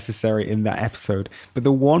information necessary in that episode, but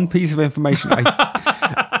the one piece of information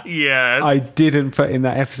Yes. I didn't put in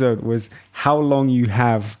that episode was how long you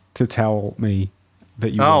have to tell me that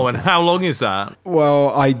you want. And how long is that? Well,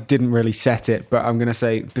 I didn't really set it, but I'm going to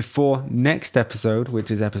say before next episode, which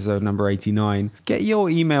is episode number 89, get your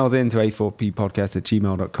emails into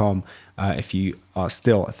a4ppodcast@gmail.com if you are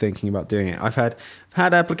still thinking about doing it. I've had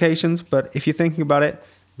applications, but if you're thinking about it,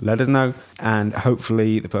 let us know, and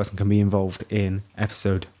hopefully the person can be involved in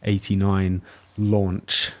episode 89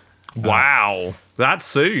 launch. Wow. That's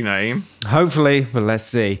soon, eh? Hopefully, but let's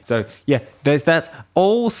see. So, yeah, there's that.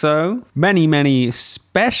 Also, many, many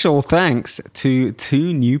special thanks to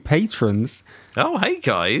 2 new patrons. Oh, hey,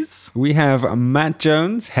 guys. We have Matt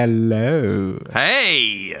Jones, hello.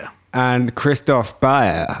 Hey. And Christoph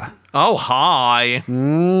Bayer. Oh, hi.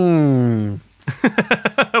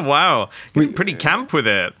 Wow. You're pretty camp with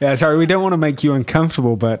it. Yeah, sorry, we don't want to make you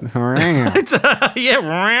uncomfortable, but Yeah,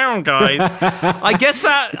 guys. I guess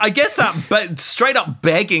that straight up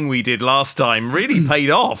begging we did last time really paid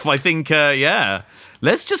off. I think, yeah.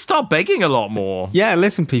 Let's just start begging a lot more. Yeah,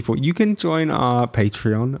 listen, people, you can join our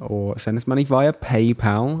Patreon or send us money via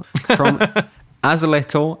PayPal from as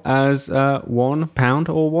little as £1 or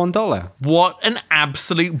 $1. What an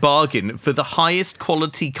absolute bargain for the highest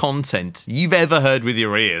quality content you've ever heard with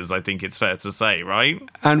your ears, I think it's fair to say, right?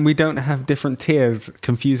 And we don't have different tiers,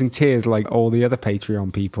 confusing tiers like all the other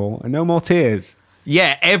Patreon people. No more tiers.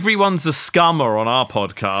 Yeah, everyone's a scummer on our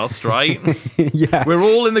podcast, right? Yeah. We're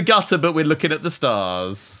all in the gutter, but we're looking at the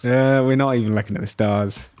stars. We're not even looking at the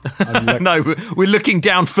stars. No, we're looking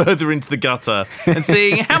down further into the gutter and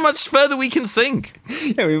seeing how much further we can sink.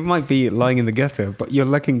 Yeah, we might be lying in the gutter, but you're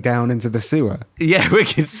looking down into the sewer. Yeah,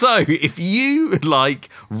 wicked. So if you like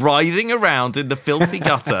writhing around in the filthy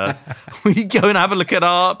gutter, we go and have a look at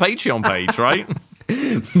our Patreon page, right?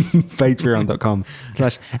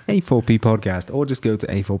 Patreon.com/A4P podcast, or just go to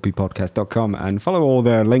A4Ppodcast.com and follow all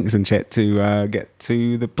the links and shit to get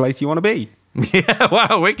to the place you want to be. Yeah,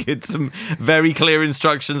 wow, wicked. Some very clear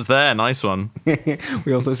instructions there. Nice one.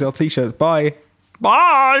 We also sell t-shirts. Bye.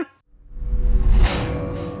 Bye.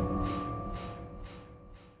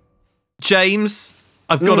 James,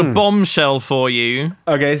 I've got a bombshell for you.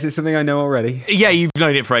 Okay, is this something I know already? Yeah, you've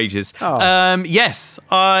known it for ages. Oh. Yes,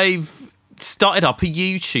 I've started up a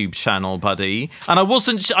YouTube channel, buddy, and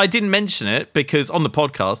I didn't mention it because on the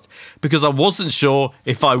podcast because I wasn't sure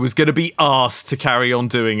if I was going to be asked to carry on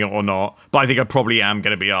doing it or not, but I think I probably am going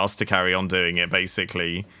to be asked to carry on doing it,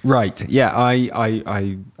 basically. Right. Yeah,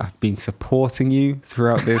 I've been supporting you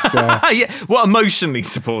throughout this. Yeah, well, emotionally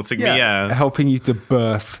supporting me, yeah. Helping you to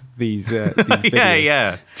birth these videos.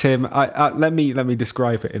 Yeah. Tim, let me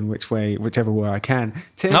describe it in whichever way I can.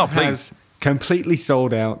 Tim has completely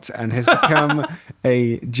sold out and has become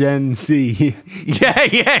a Gen Z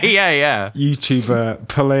YouTuber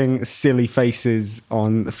pulling silly faces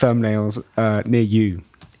on thumbnails near you.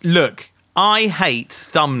 Look, I hate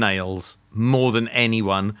thumbnails more than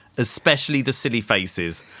anyone, especially the silly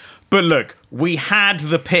faces. But look, we had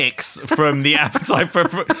the pics from the Appetite for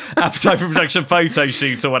Production photo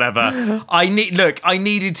shoot or whatever. I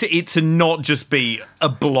needed it to not just be a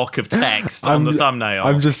block of text on the thumbnail.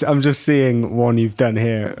 I'm just seeing one you've done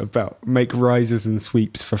here about make risers and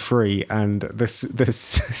sweeps for free, and the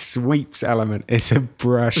sweeps element is a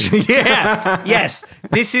brush. Yeah, yes,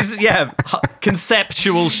 this is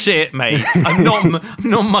conceptual shit, mate. I'm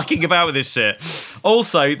not mucking about with this shit.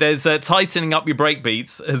 Also, there's tightening up your brake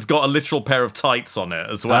beats has got a literal pair of tights on it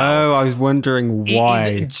as well. Oh, I was wondering why.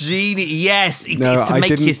 It is genius. Yes, it's to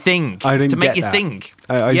make you think. It's to make you think.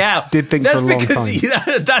 I did think for a long time.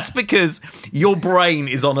 That's because your brain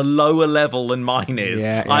is on a lower level than mine is.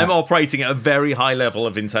 Yeah. I'm operating at a very high level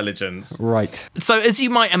of intelligence. Right. So as you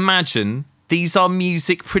might imagine, these are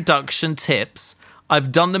music production tips.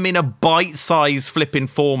 I've done them in a bite-sized flipping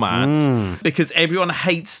format because everyone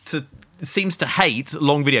seems to hate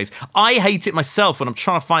long videos. I hate it myself when I'm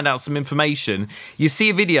trying to find out some information. You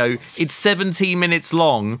see a video, it's 17 minutes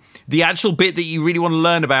long. The actual bit that you really want to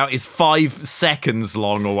learn about is 5 seconds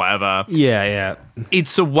long or whatever. Yeah.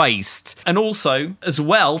 It's a waste. And also, as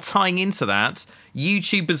well, tying into that,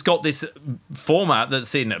 YouTube has got this format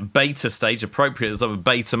that's in beta stage, appropriate as a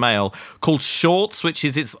beta male, called Shorts, which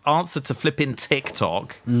is its answer to flipping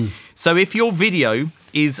TikTok. So if your video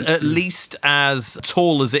is at least as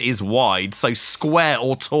tall as it is wide, so square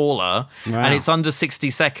or taller, and it's under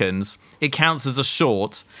 60 seconds, it counts as a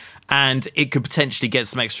short. And it could potentially get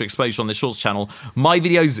some extra exposure on the Shorts channel. My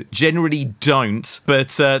videos generally don't,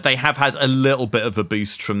 but they have had a little bit of a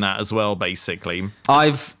boost from that as well, basically.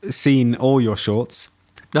 I've seen all your shorts.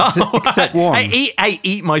 Except one. Hey,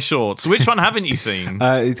 eat my shorts. Which one haven't you seen?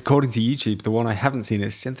 According to YouTube, the one I haven't seen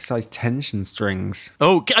is synthesized tension strings.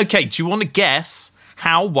 Oh, okay. Do you want to guess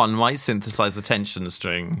how one might synthesize a tension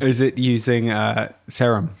string? Is it using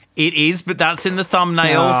Serum? It is, but that's in the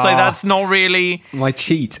thumbnail, so that's not really... My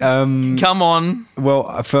cheat. Come on.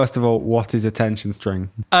 Well, first of all, what is a tension string?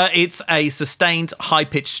 It's a sustained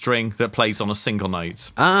high-pitched string that plays on a single note.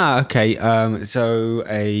 Ah, okay. So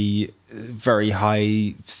a very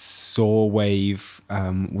high saw wave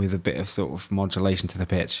with a bit of sort of modulation to the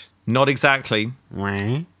pitch. Not exactly.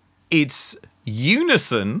 It's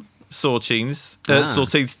unison sawtunes,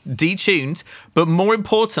 sawtooths detuned, but more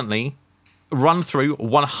importantly, run through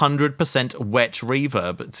 100% wet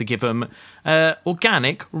reverb to give them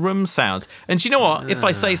organic room sound. And do you know what? If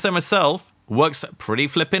I say so myself, works pretty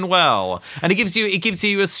flipping well, and it gives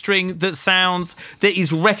you a string that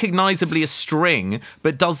is recognizably a string,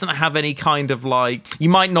 but doesn't have any kind of like, you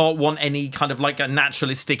might not want any kind of like a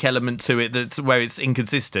naturalistic element to it that's where it's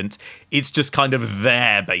inconsistent. It's just kind of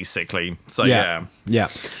there basically. So yeah.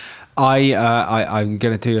 I'm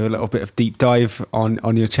going to do a little bit of deep dive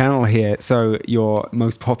on your channel here. So your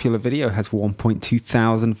most popular video has 1.2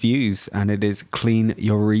 thousand views, and it is clean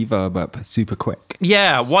your reverb up super quick.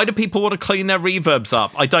 Yeah, why do people want to clean their reverbs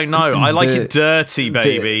up? I don't know. I like it dirty,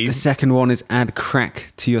 baby. The second one is add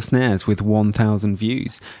crack to your snares with 1,000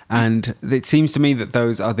 views. And it seems to me that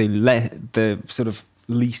those are the sort of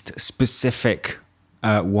least specific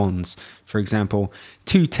ones. For example,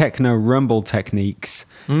 2 techno rumble techniques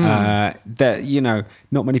that, you know,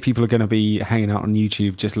 not many people are going to be hanging out on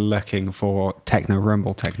YouTube just looking for techno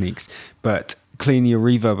rumble techniques, but clean your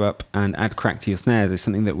reverb up and add crack to your snares is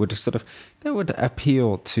something that would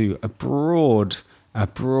appeal to a broad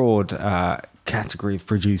category of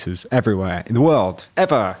producers everywhere in the world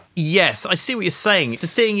ever. Yes, I see what you're saying. The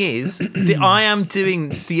thing is, the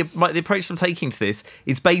approach I'm taking to this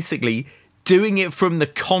is basically doing it from the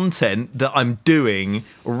content that I'm doing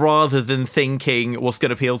rather than thinking what's going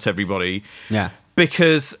to appeal to everybody. Yeah.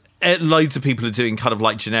 Because loads of people are doing kind of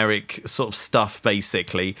like generic sort of stuff,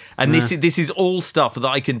 basically. And this is all stuff that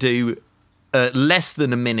I can do less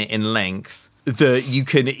than a minute in length, that you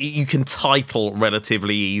can title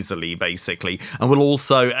relatively easily, basically, and will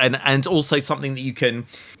also and also something that you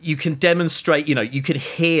can demonstrate. You know, you can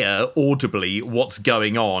hear audibly what's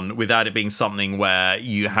going on without it being something where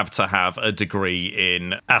you have to have a degree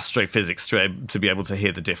in astrophysics to be able to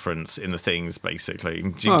hear the difference in the things. Basically,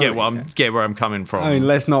 do you get where I'm coming from? I mean,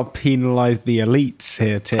 let's not penalise the elites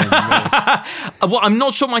here, Tim. Well, I'm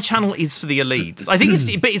not sure my channel is for the elites. I think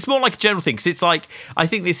it's more like a general thing, because it's like, I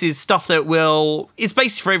think this is stuff that it's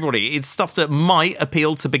basically for everybody. It's stuff that might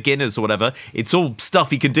appeal to beginners or whatever. It's all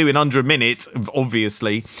stuff you can do in under a minute,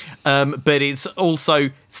 obviously. But it's also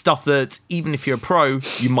stuff that even if you're a pro,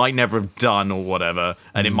 you might never have done or whatever.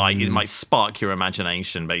 And it might spark your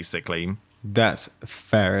imagination, basically. That's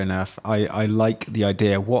fair enough. I like the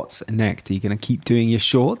idea. What's next? Are you going to keep doing your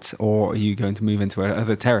shorts, or are you going to move into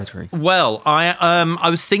other territory? Well, I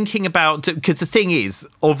was thinking about, because the thing is,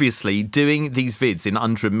 obviously, doing these vids in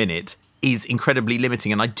under a minute is incredibly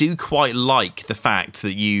limiting, and I do quite like the fact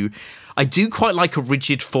that I do quite like a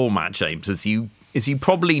rigid format, James, as you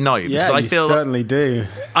probably know. Yeah, I feel certainly do.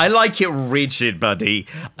 I like it rigid, buddy,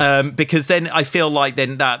 because then I feel like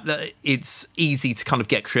then that it's easy to kind of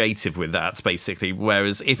get creative with that, basically.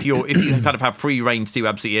 Whereas if you kind of have free reign to do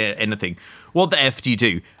absolutely anything, what the F do you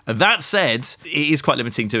do? That said, it is quite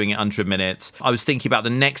limiting doing it under a minute. I was thinking about the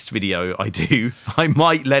next video I do. I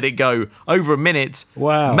might let it go over a minute.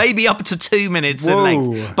 Wow. Maybe up to 2 minutes in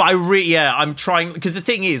length. But I'm trying, because the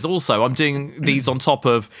thing is also, I'm doing these on top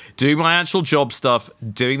of doing my actual job stuff,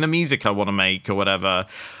 doing the music I want to make or whatever.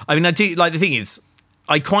 I mean, I do, like, the thing is,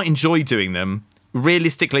 I quite enjoy doing them.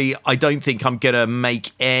 Realistically, I don't think I'm going to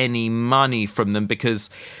make any money from them, because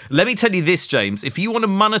let me tell you this, James, if you want to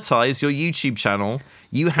monetize your YouTube channel,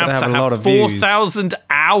 you have to have 4,000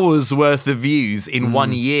 hours worth of views in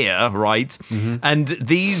 1 year, right? Mm-hmm. And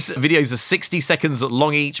these videos are 60 seconds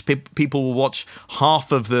long each. People will watch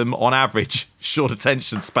half of them on average. Short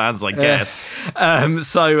attention spans, I guess.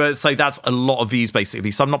 So that's a lot of views,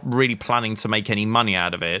 basically. So I'm not really planning to make any money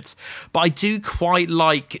out of it. But I do quite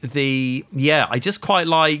like I just quite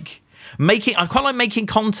like making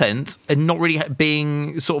content and not really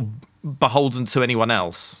being sort of beholden to anyone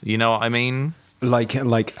else. You know what I mean? Like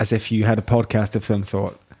as if you had a podcast of some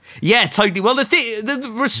sort. Yeah, totally. Well,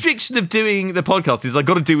 the restriction of doing the podcast is I've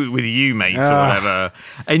got to do it with you, mate, or whatever.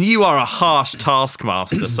 And you are a harsh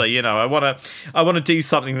taskmaster, so I want to do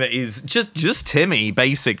something that is just Timmy,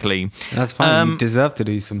 basically. That's fine. You deserve to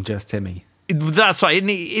do some just Timmy. That's right.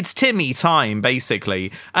 It's Timmy time,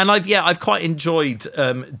 basically, and I've quite enjoyed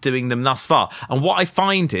doing them thus far. And what I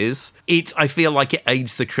find is I feel like it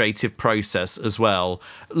aids the creative process as well.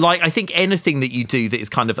 Like, I think anything that you do that is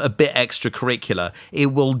kind of a bit extracurricular,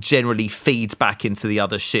 it will generally feed back into the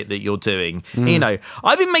other shit that you're doing.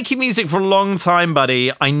 I've been making music for a long time,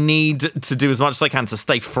 buddy. I need to do as much as I can to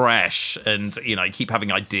stay fresh and keep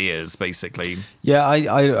having ideas, basically. Yeah,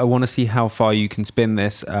 I want to see how far you can spin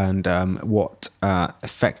this and what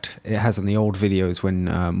effect it has on the old videos when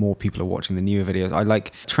more people are watching the newer videos. I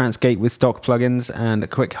like Transgate with stock plugins and a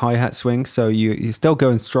quick hi-hat swing, so you're still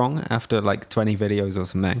going strong after like 20 videos or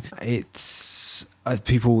something. It's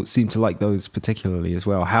people seem to like those particularly as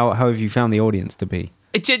well. How have you found the audience to be?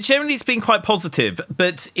 Generally, it's been quite positive,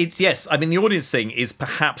 but yes. I mean, the audience thing is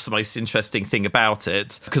perhaps the most interesting thing about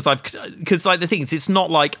it because like the thing is, it's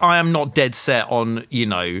not like I am not dead set on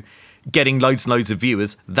getting loads and loads of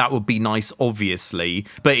viewers. That would be nice, obviously,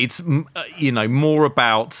 but it's more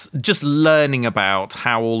about just learning about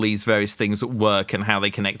how all these various things work and how they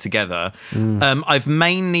connect together. I've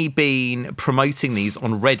mainly been promoting these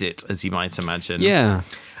on Reddit, as you might imagine. Yeah.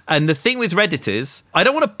 And the thing with Reddit is, I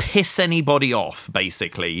don't want to piss anybody off,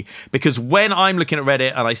 basically, because when I'm looking at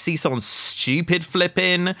Reddit and I see someone's stupid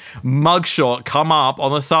flipping mugshot come up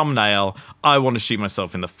on the thumbnail, I want to shoot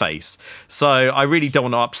myself in the face. So I really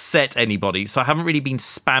don't want to upset anybody. So I haven't really been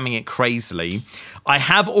spamming it crazily. I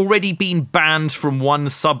have already been banned from one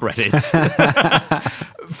subreddit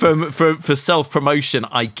for self-promotion,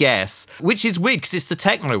 I guess, which is weird because it's the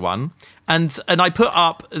techno one. And I put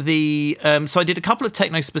up the so I did a couple of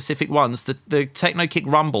techno specific ones, the techno kick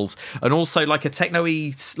rumbles, and also like a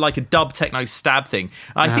techno-y, like a dub techno stab thing.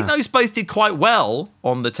 I think those both did quite well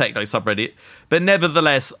on the techno subreddit, but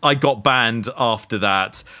nevertheless I got banned after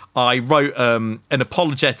that. I wrote an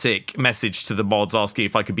apologetic message to the mods asking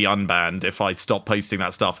if I could be unbanned if I stopped posting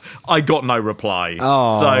that stuff. I got no reply.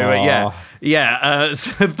 So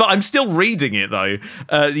but I'm still reading it though.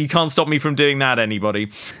 You can't stop me from doing that,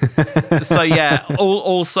 anybody. So yeah,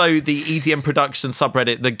 also the EDM production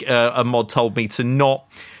subreddit, a mod told me to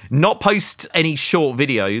not post any short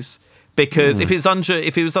videos. Because if it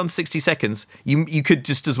was under 60 seconds, you could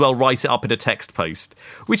just as well write it up in a text post,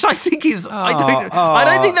 which I think is I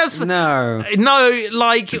don't think that's no,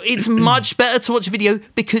 like it's much better to watch a video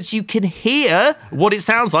because you can hear what it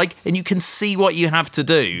sounds like and you can see what you have to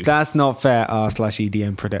do. That's not fair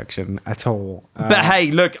r/EDM production at all. But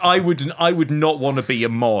hey, look, I would not want to be a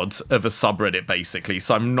mod of a subreddit, basically.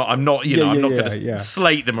 So I'm not going to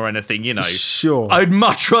slate them or anything. Sure. I'd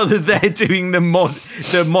much rather they're doing the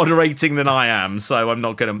moderating than I am, so I'm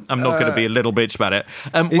not gonna be a little bitch about it.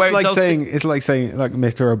 It's like saying like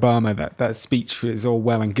Mr. Obama that speech is all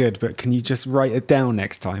well and good, but can you just write it down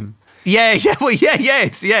next time?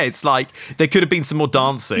 It's like there could have been some more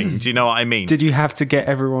dancing. Do you know what I mean? Did you have to get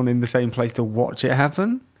everyone in the same place to watch it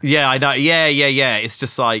happen? Yeah, I know. Yeah. It's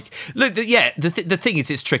just like, look, the thing is,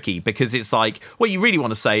 it's tricky because it's like what you really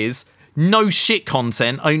want to say is no shit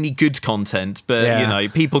content, only good content.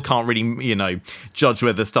 But, people can't really, judge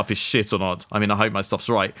whether stuff is shit or not. I mean, I hope my stuff's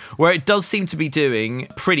right. Where it does seem to be doing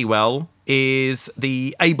pretty well is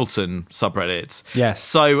the Ableton subreddit. Yes.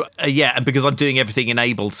 So, because I'm doing everything in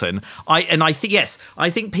Ableton. I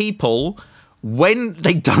think people, when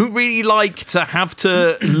they don't really like to have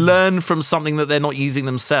to learn from something that they're not using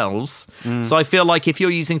themselves. So I feel like if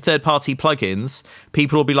you're using third-party plugins,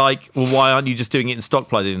 people will be like, well, why aren't you just doing it in stock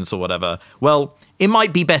plugins or whatever? Well, it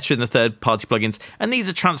might be better in the third-party plugins, and these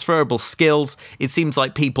are transferable skills. It seems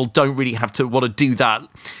like people don't really have to want to do that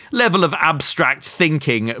level of abstract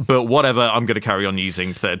thinking, but whatever, I'm going to carry on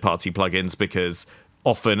using third-party plugins because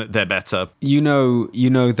often they're better. You know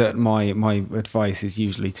that my advice is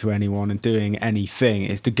usually to anyone and doing anything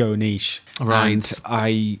is to go niche. Right.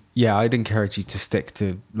 And I'd encourage you to stick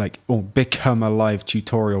to become a live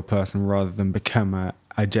tutorial person rather than become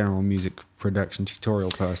a general music production tutorial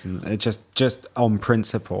person. It just on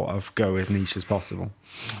principle of go as niche as possible.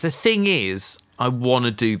 The thing is, I want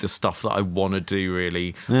to do the stuff that I want to do,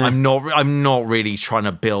 really. Yeah. I'm not really trying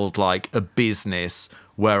to build like a business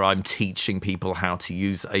where I'm teaching people how to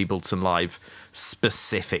use Ableton Live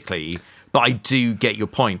specifically. But I do get your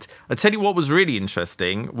point. I tell you what was really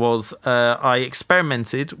interesting was I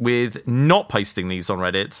experimented with not posting these on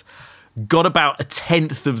Reddit. Got about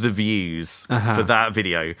 1/10 of the views for that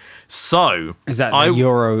video. So is that the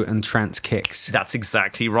Euro and trance kicks? That's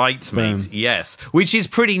exactly right, mate. Yes, which is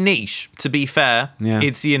pretty niche, to be fair. Yeah.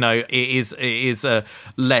 It's it is a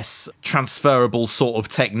less transferable sort of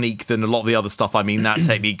technique than a lot of the other stuff. I mean, that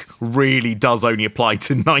technique really does only apply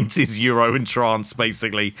to 90s Euro and trance,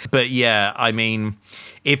 basically. But yeah, I mean,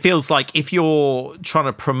 it feels like if you're trying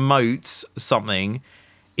to promote something,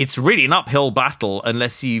 it's really an uphill battle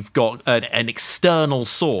unless you've got an external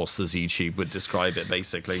source, as YouTube would describe it,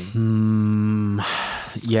 basically.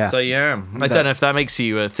 Yeah. So, yeah. I don't know if that makes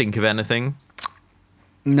you think of anything.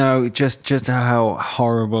 No, just how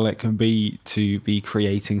horrible it can be to be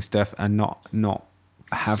creating stuff and not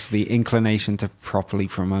have the inclination to properly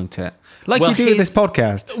promote it. Like you do with this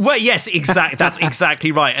podcast. Well, yes, exactly. That's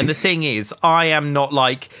exactly right. And the thing is, I am not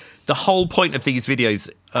like... The whole point of these videos,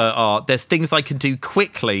 are there's things I can do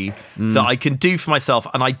quickly that I can do for myself,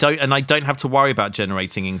 and I don't have to worry about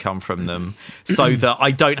generating income from them, so that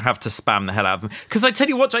I don't have to spam the hell out of them. Because I tell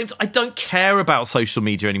you what, James, I don't care about social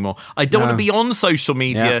media anymore. I don't want to be on social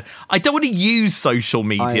media. Yeah. I don't want to use social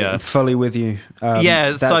media. I'm fully with you.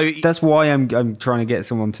 That's why I'm trying to get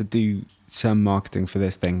someone to do some marketing for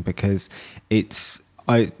this thing, because it's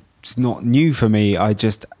not new for me. I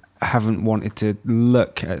just haven't wanted to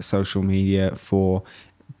look at social media for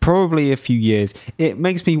probably a few years. It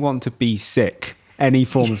makes me want to be sick, any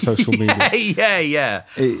form of social media. Yeah.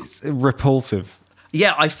 It's repulsive.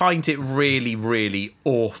 Yeah, I find it really, really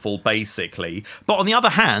awful, basically. But on the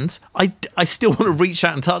other hand, I still want to reach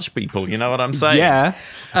out and touch people. You know what I'm saying? Yeah.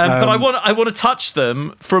 But I want to touch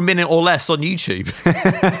them for a minute or less on YouTube.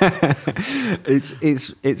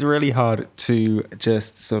 It's really hard to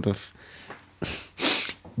just sort of.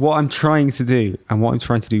 What I'm trying to do, and what I'm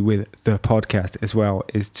trying to do with the podcast as well,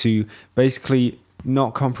 is to basically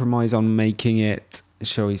not compromise on making it,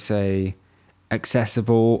 shall we say,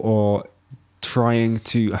 accessible, or trying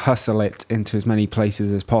to hustle it into as many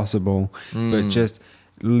places as possible, but just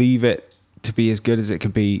leave it to be as good as it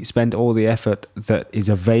can be. Spend all the effort that is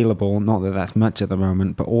available, not that that's much at the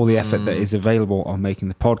moment, but all the effort that is available on making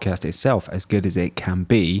the podcast itself as good as it can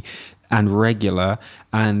be, and regular,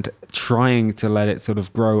 and trying to let it sort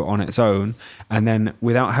of grow on its own, and then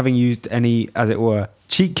without having used any, as it were,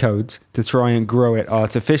 cheat codes to try and grow it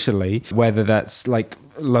artificially, whether that's like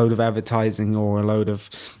a load of advertising or a load of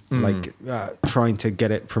trying to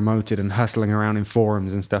get it promoted and hustling around in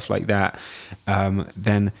forums and stuff like that,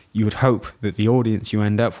 then you would hope that the audience you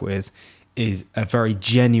end up with is a very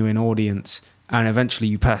genuine audience, and eventually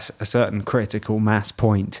you pass a certain critical mass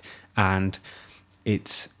point, and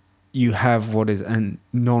you have what is a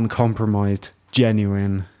non-compromised,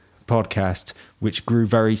 genuine podcast, which grew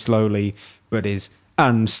very slowly, but is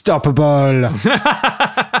unstoppable.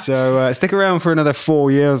 So stick around for another 4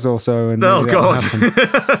 years or so. And oh, God.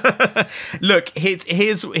 Look,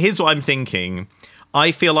 here's what I'm thinking.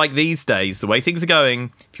 I feel like these days, the way things are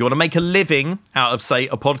going, if you want to make a living out of, say,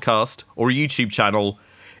 a podcast or a YouTube channel,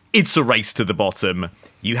 it's a race to the bottom.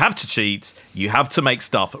 You have to cheat. You have to make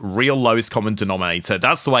stuff real lowest common denominator.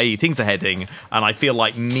 That's the way things are heading. And I feel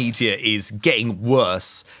like media is getting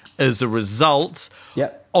worse as a result.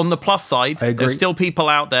 Yep. On the plus side, there's still people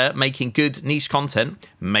out there making good niche content.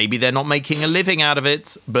 Maybe they're not making a living out of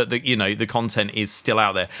it, but the content is still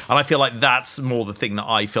out there. And I feel like that's more the thing that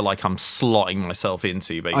I feel like I'm slotting myself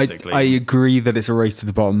into, basically. I agree that it's a race to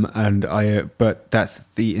the bottom, and but that's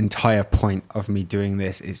the entire point of me doing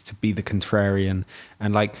this, is to be the contrarian.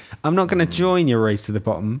 And I'm not going to join your race to the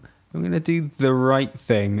bottom. I'm going to do the right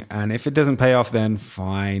thing, and if it doesn't pay off, then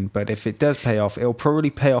fine. But if it does pay off, it'll probably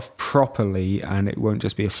pay off properly, and it won't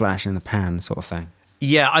just be a flash in the pan sort of thing.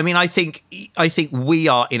 Yeah, I mean, I think we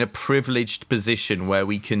are in a privileged position where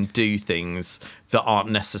we can do things that aren't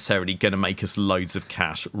necessarily going to make us loads of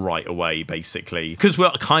cash right away, basically. Because we're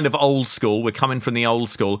kind of old school. We're coming from the old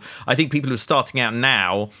school. I think people who are starting out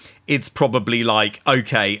now, it's probably like,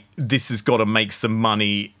 okay, this has got to make some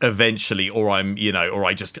money eventually, or I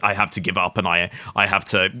have to give up and I have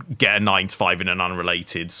to get a 9 to 5 in an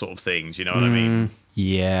unrelated sort of thing. Do you know what I mean?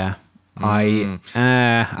 Yeah. I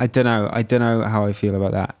don't know. I don't know how I feel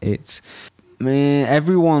about that.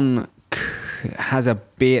 Everyone has a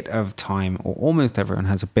bit of time, or almost everyone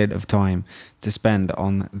has a bit of time to spend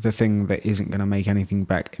on the thing that isn't going to make anything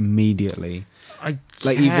back immediately.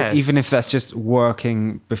 Even if that's just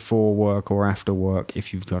working before work or after work,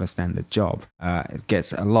 if you've got a standard job, it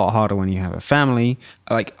gets a lot harder when you have a family.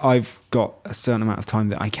 I've got a certain amount of time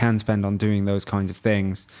that I can spend on doing those kinds of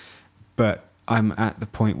things, but I'm at the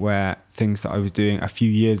point where things that I was doing a few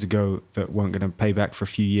years ago that weren't going to pay back for a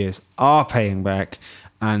few years are paying back.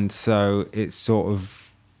 And so it sort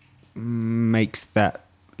of makes that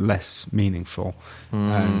less meaningful.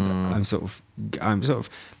 And I'm sort of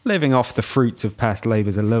living off the fruits of past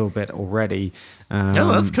labors a little bit already.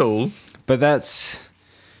 That's cool. But that's,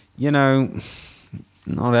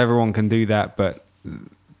 not everyone can do that, but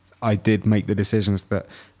I did make the decisions that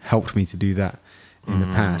helped me to do that in the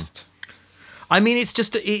past. I mean,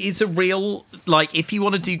 it's a real, if you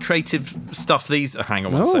want to do creative stuff, hang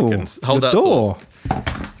on 1 second. Hold up. Door.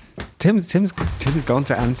 Tim's gone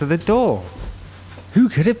to answer the door. Who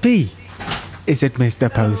could it be? Is it Mr.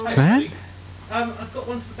 Postman? I've got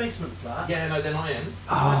one for the basement flat. Yeah, no, they're not in.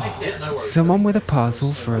 No worries. Someone with a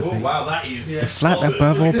parcel for that is the flat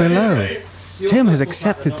above or below. Tim has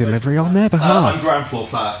accepted delivery on their behalf. I'm ground floor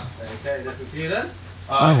flat. Okay, that's for you then.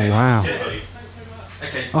 Oh, wow.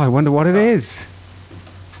 Okay. Oh, I wonder what it is.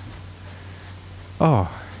 Oh,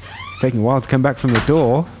 taking a while to come back from the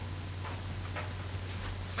door.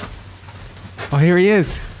 Oh, here he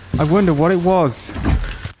is. I wonder what it was.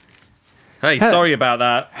 Hey, sorry about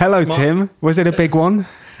that. Hello, Tim. Was it a big one?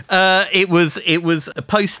 It was a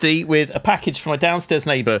postie with a package from my downstairs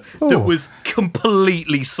neighbour that was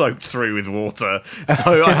completely soaked through with water.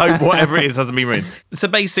 So I hope whatever it is hasn't been ruined. So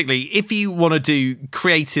basically, if you want to do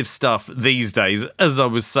creative stuff these days, as I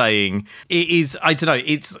was saying, it is, I don't know,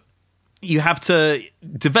 it's, you have to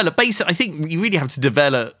develop, I think you really have to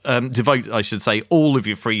devote, I should say, all of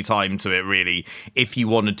your free time to it, really, if you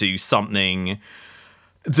want to do something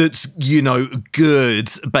that's, you know,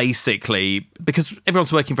 good, basically, because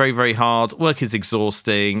everyone's working very, very hard. Work is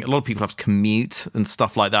exhausting. A lot of people have to commute and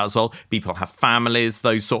stuff like that as well. People have families,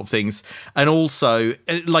 those sort of things. And also,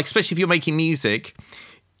 like, especially if you're making music,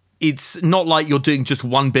 it's not like you're doing just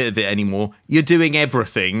one bit of it anymore. You're doing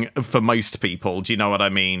everything for most people. Do you know what I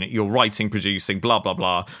mean? You're writing, producing, blah, blah,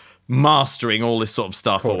 blah, mastering, all this sort of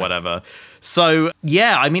stuff or whatever. So,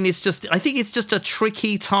 yeah, I mean, I think it's just a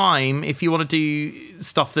tricky time if you want to do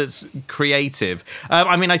stuff that's creative.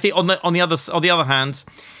 I mean, I think on the other hand,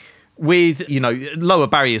 with, you know, lower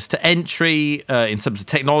barriers to entry in terms of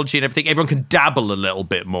technology and everything, everyone can dabble a little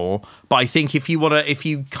bit more. But I think if you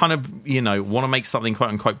kind of, you know, want to make something quote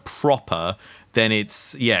unquote proper, then it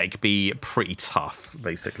could be pretty tough,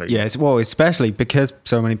 basically. Yes, well, especially because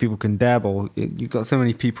so many people can dabble. You've got so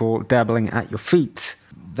many people dabbling at your feet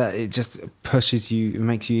that it just pushes you, it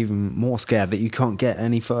makes you even more scared that you can't get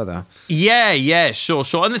any further. Yeah, sure.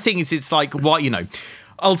 And the thing is, it's like, what, you know,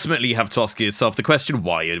 ultimately you have to ask yourself the question,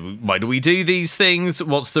 why do we do these things?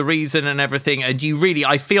 What's the reason and everything? And you really,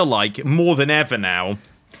 I feel like more than ever now,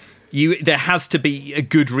 there has to be a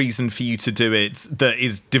good reason for you to do it that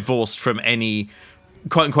is divorced from any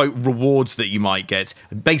quote-unquote rewards that you might get.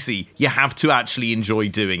 Basically, you have to actually enjoy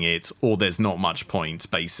doing it, or there's not much point,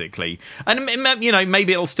 basically. And, you know,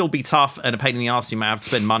 maybe it'll still be tough and a pain in the arse. You might have to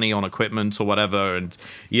spend money on equipment or whatever, and,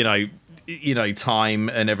 you know, time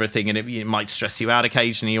and everything, and it might stress you out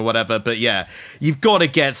occasionally or whatever. But yeah, you've got to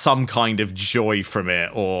get some kind of joy from it,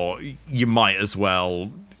 or you might as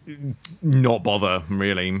well not bother,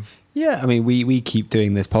 really. Yeah, I mean, we keep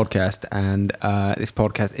doing this podcast, and this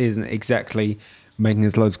podcast isn't exactly making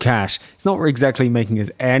us loads of cash. It's not exactly making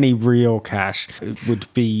us any real cash. It would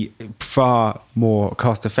be far more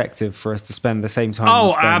cost effective for us to spend the same time.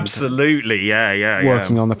 Oh, absolutely. Yeah.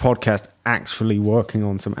 Working on the podcast, actually working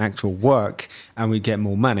on some actual work, and we get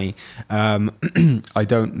more money. I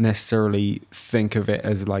don't necessarily think of it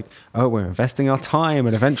as like, oh, we're investing our time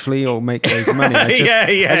and eventually it'll make those money.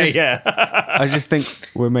 I just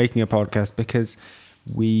think we're making a podcast because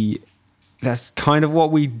that's kind of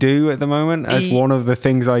what we do at the moment as one of the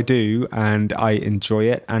things I do, and I enjoy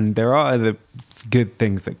it. And there are other good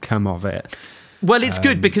things that come of it. Well, it's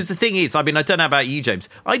good because the thing is, I mean, I don't know about you, James.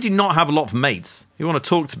 I do not have a lot of mates who want to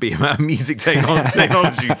talk to me about music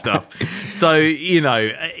technology stuff. So, you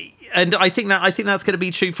know, and I think that's going to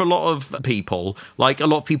be true for a lot of people. Like, a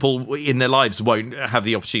lot of people in their lives won't have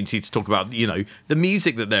the opportunity to talk about, you know, the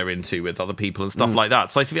music that they're into with other people and stuff like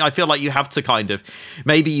that. So I feel like you have to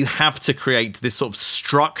maybe you have to create this sort of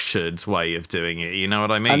structured way of doing it. You know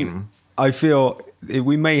what I mean? And I feel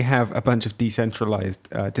we may have a bunch of decentralized,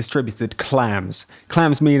 distributed clams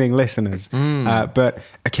meaning listeners. But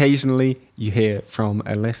occasionally you hear from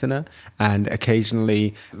a listener, and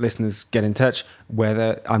occasionally listeners get in touch.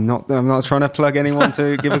 Whether I'm not trying to plug anyone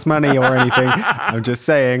to give us money or anything. I'm just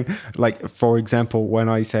saying, like, for example, when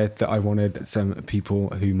I said that I wanted some people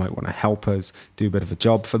who might want to help us do a bit of a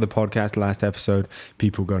job for the podcast last episode,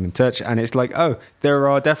 people got in touch, and it's like, oh, there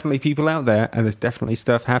are definitely people out there, and there's definitely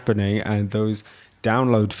stuff happening, and those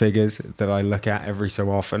download figures that I look at every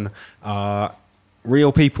so often are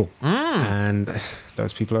real people, and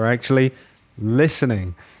those people are actually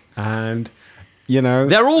listening, and you know,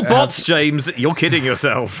 they're all bots. James, you're kidding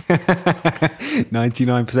yourself.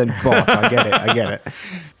 99% bot. I get it.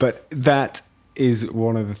 But that is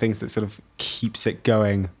one of the things that sort of keeps it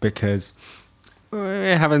going, because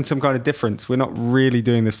we're having some kind of difference. We're not really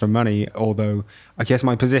doing this for money, although I guess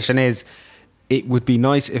my position is it would be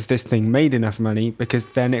nice if this thing made enough money, because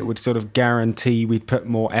then it would sort of guarantee we'd put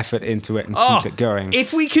more effort into it and keep it going.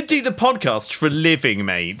 If we could do the podcast for a living,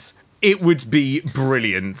 mate, it would be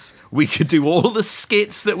brilliant. We could do all the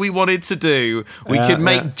skits that we wanted to do. We could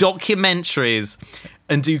make documentaries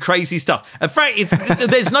and do crazy stuff. In fact,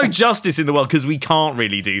 there's no justice in the world because we can't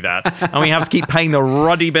really do that. And we have to keep paying the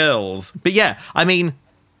ruddy bills. But yeah, I mean,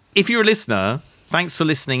 if you're a listener, thanks for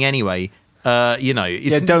listening anyway. You know,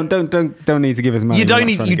 don't need to give us money. You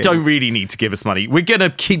don't really need to give us money. We're gonna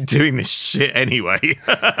keep doing this shit anyway.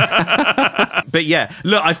 But yeah,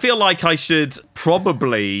 look, I feel like I should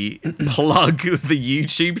probably plug the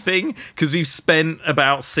YouTube thing because we've spent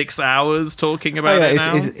about 6 hours talking about it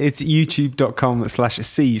now. It's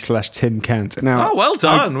youtube.com/c/Tim Kent. Now, oh, well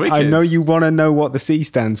done. I know you want to know what the C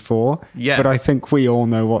stands for, but I think we all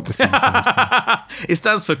know what the C stands for. It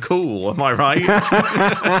stands for cool, am I right?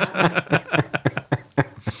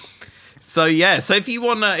 So if you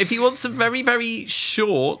want some very, very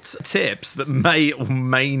short tips that may or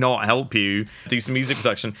may not help you do some music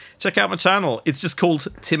production, check out my channel. It's just called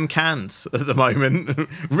Tim Cant at the moment.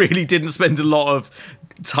 Really didn't spend a lot of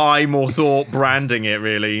time or thought branding it,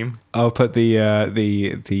 really. I'll put the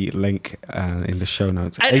link in the show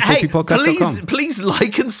notes. Hey, please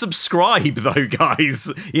like and subscribe, though, guys.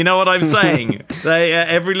 You know what I'm saying?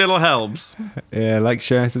 Every little helps. Yeah, like,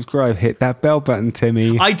 share, and subscribe. Hit that bell button,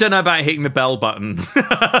 Timmy. I don't know about hitting the bell button. Do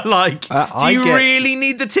you really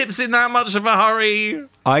need the tips in that much of a hurry?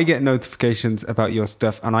 I get notifications about your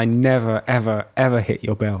stuff, and I never, ever, ever hit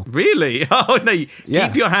your bell. Really? Oh, no.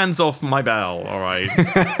 Keep your hands off my bell, all right?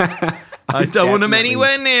 I don't want them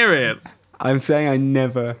anywhere near it. I'm saying I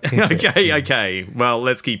never hit it. Okay. Well,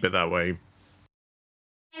 let's keep it that way.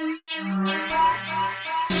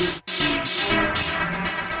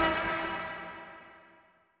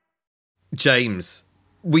 James,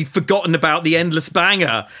 we've forgotten about the endless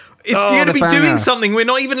banger. It's going to be doing something. We're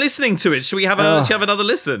not even listening to it. Should we have another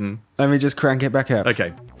listen? Let me just crank it back up.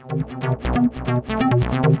 Okay.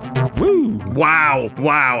 Woo!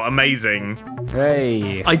 Wow, amazing.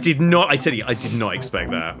 Hey. I did not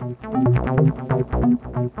expect that.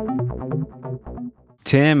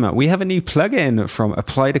 Tim, we have a new plugin from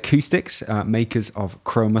Applied Acoustics, makers of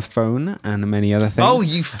Chromaphone and many other things. Oh,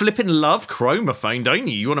 you flipping love Chromaphone, don't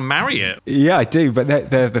you? You want to marry it? Yeah, I do, but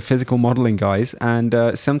they're the physical modeling guys, and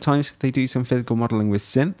sometimes they do some physical modeling with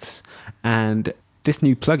synths, and this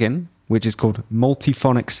new plugin, which is called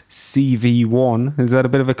Multiphonics CV1, is that a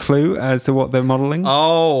bit of a clue as to what they're modeling?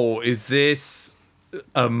 Oh, is this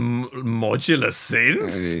a modular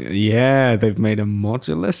synth? Yeah, they've made a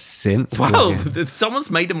modular synth. Wow,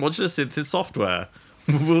 someone's made a modular synth in software.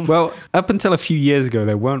 Well, up until a few years ago,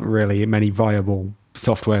 there weren't really many viable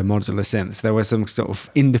software modular synths. There were some sort of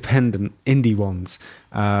independent indie ones,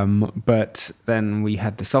 but then we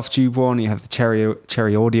had the Softube one, you have the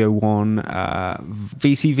Cherry Audio one,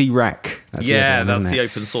 VCV Rack. That's the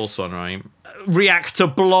open source one, right? Reactor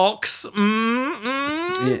blocks.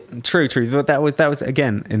 Yeah, true. But that was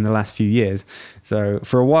again in the last few years. So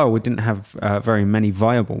for a while we didn't have very many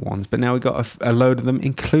viable ones, but now we got a load of them,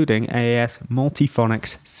 including AAS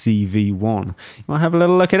Multiphonics CV1. You want to have a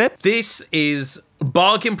little look at it? This is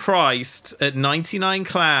bargain priced at 99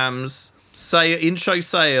 clams. Intro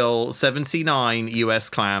sale 79 US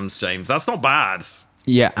clams, James. That's not bad.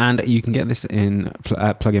 Yeah, and you can get this in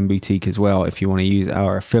Plugin Boutique as well if you want to use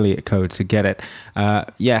our affiliate code to get it.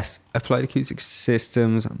 Yes, Applied Acoustic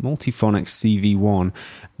Systems Multiphonics CV1.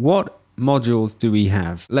 What modules do we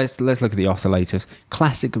have? Let's look at the oscillators.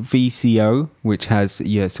 Classic VCO, which has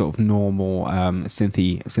your sort of normal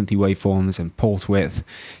synthy waveforms and pulse width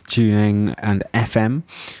tuning and FM.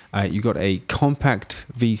 You got a compact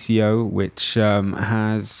VCO, which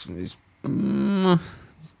has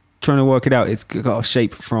trying to work it out. It's got a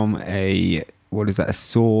shape from a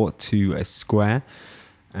saw to a square,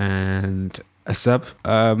 and a sub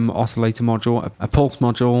oscillator module, a pulse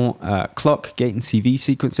module, clock, gate and CV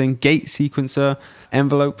sequencing, gate sequencer,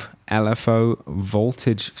 envelope, LFO,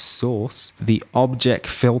 voltage source, the object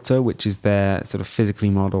filter, which is their sort of physically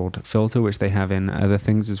modeled filter, which they have in other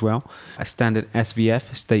things as well, a standard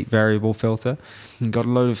SVF, state variable filter. You've got a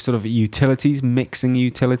load of sort of utilities, mixing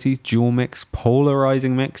utilities, dual mix,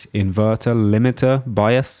 polarizing mix, inverter, limiter,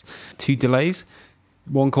 bias, 2 delays,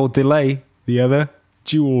 one called delay, the other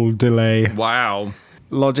dual delay. Wow.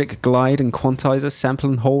 Logic, glide and quantizer, sample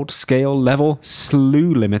and hold, scale, level,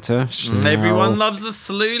 slew limiter. Everyone loves a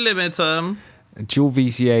slew limiter. Dual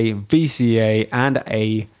VCA, and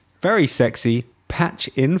a very sexy patch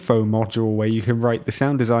info module where you can write the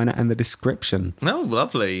sound designer and the description. Oh,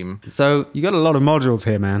 lovely. So you got a lot of modules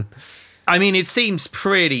here, man. I mean, it seems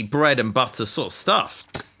pretty bread and butter sort of stuff.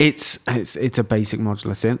 It's a basic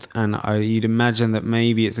modular synth, and you'd imagine that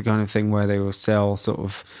maybe it's the kind of thing where they will sell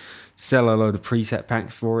a load of preset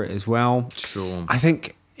packs for it as well. Sure. I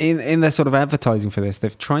think in their sort of advertising for this,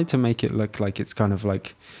 they've tried to make it look like it's kind of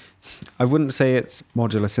like, I wouldn't say it's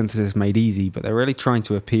modular synthesis made easy, but they're really trying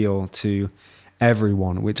to appeal to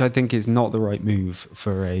everyone, which I think is not the right move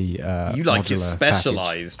for a you like it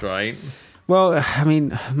specialized, package. Right? Well, I mean,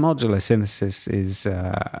 modular synthesis is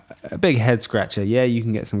a big head scratcher. Yeah, you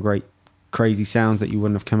can get some great, crazy sounds that you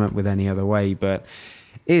wouldn't have come up with any other way, but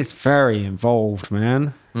It's very involved,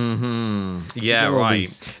 man. Yeah, There are all right.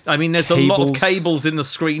 these I mean, there's a lot of cables. cables in the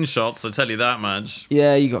screenshots, I tell you that much.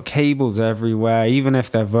 Yeah, you got cables everywhere. Even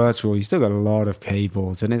if they're virtual, you still got a lot of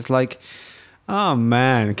cables. And it's like, oh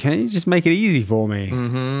man, can you just make it easy for me?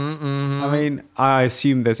 I mean, I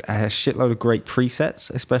assume there's a shitload of great presets,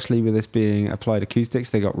 especially with this being Applied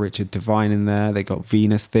Acoustics. They got Richard Devine in there. They got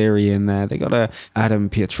Venus Theory in there. They got Adam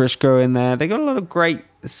Pietrishko in there. They got a lot of great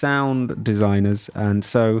sound designers. And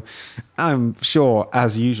so I'm sure,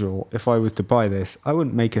 as usual, if I was to buy this, I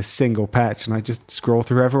wouldn't make a single patch and I just scroll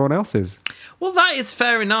through everyone else's. Well, that is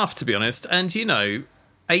fair enough, to be honest. And, you know,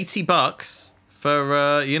 $80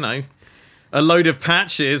 for, you know, a load of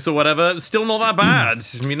patches or whatever, still not that bad.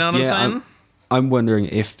 You know what I'm saying? I'm wondering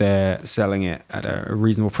if they're selling it at a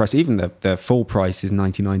reasonable price. Even the full price is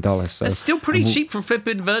 $99. So It's still pretty cheap for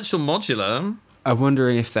flipping virtual modular. I'm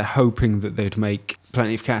wondering if they're hoping that they'd make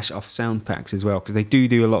plenty of cash off sound packs as well, because they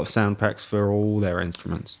do a lot of sound packs for all their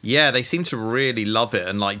instruments. Yeah, they seem to really love it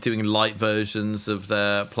and like doing light versions of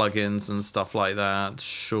their plugins and stuff like that.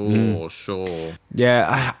 Sure.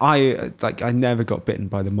 Yeah, I never got bitten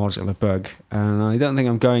by the modular bug, and I don't think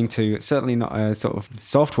I'm going to. It's certainly not a sort of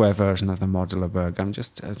software version of the modular bug. I'm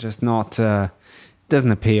just not.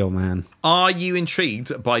 Doesn't appeal, man. Are you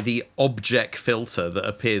intrigued by the object filter that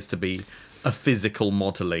appears to be a physical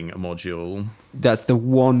modeling module? That's the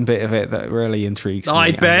one bit of it that really intrigues me.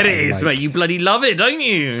 I bet it is, like, mate. You bloody love it, don't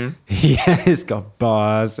you? Yeah, it's got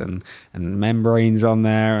bars and membranes on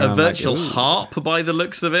there. And A I'm virtual like, ooh. harp by the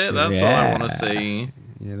looks of it. That's what I want to see.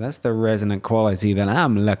 Yeah, that's the resonant quality that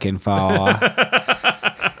I'm looking for.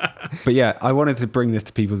 But yeah, I wanted to bring this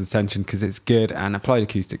to people's attention because it's good and Applied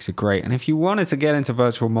Acoustics are great. And if you wanted to get into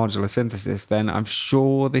virtual modular synthesis, then I'm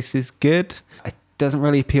sure this is good. It doesn't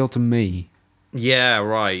really appeal to me. Yeah,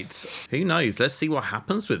 right. Who knows? Let's see what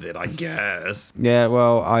happens with it, I guess. Yeah,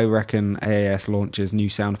 well, I reckon AAS launches new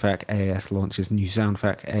sound pack, AAS launches new sound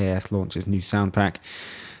pack, AAS launches new sound pack.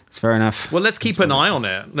 It's fair enough. Well, let's keep an eye on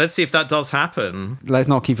it. Let's see if that does happen. Let's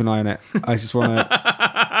not keep an eye on it. I just want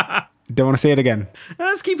to... Don't want to see it again.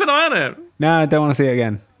 Let's keep an eye on it. No, I don't want to see it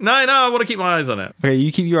again. No, I want to keep my eyes on it. Okay,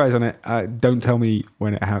 you keep your eyes on it. Don't tell me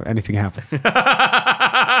when anything happens. Okay.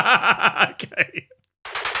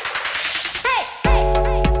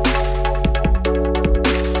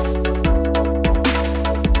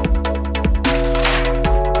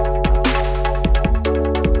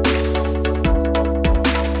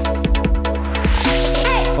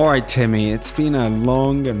 All right, Timmy, it's been a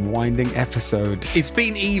long and winding episode. It's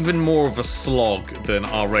been even more of a slog than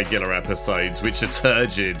our regular episodes, which are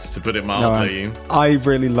turgid, to put it mildly. I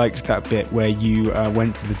really liked that bit where you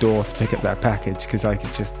went to the door to pick up that package because I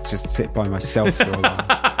could just sit by myself for a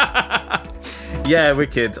while. Yeah,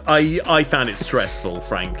 wicked. I found it stressful,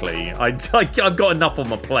 frankly. I've got enough on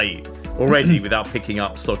my plate already without picking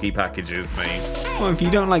up soggy packages, mate. Well, if you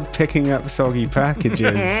don't like picking up soggy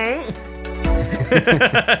packages...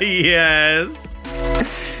 Yes.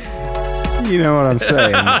 You know what I'm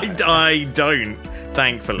saying. I don't,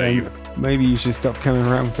 thankfully. Then maybe you should stop coming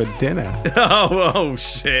around for dinner. Oh,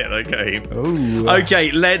 shit. Okay. Oh.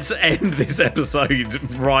 Okay, let's end this episode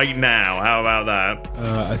right now. How about that?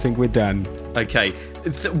 I think we're done. Okay.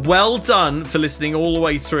 Well done for listening all the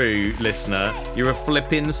way through, listener. You're a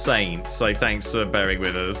flipping saint. So thanks for bearing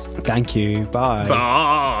with us. Thank you.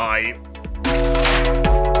 Bye.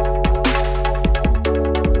 Bye.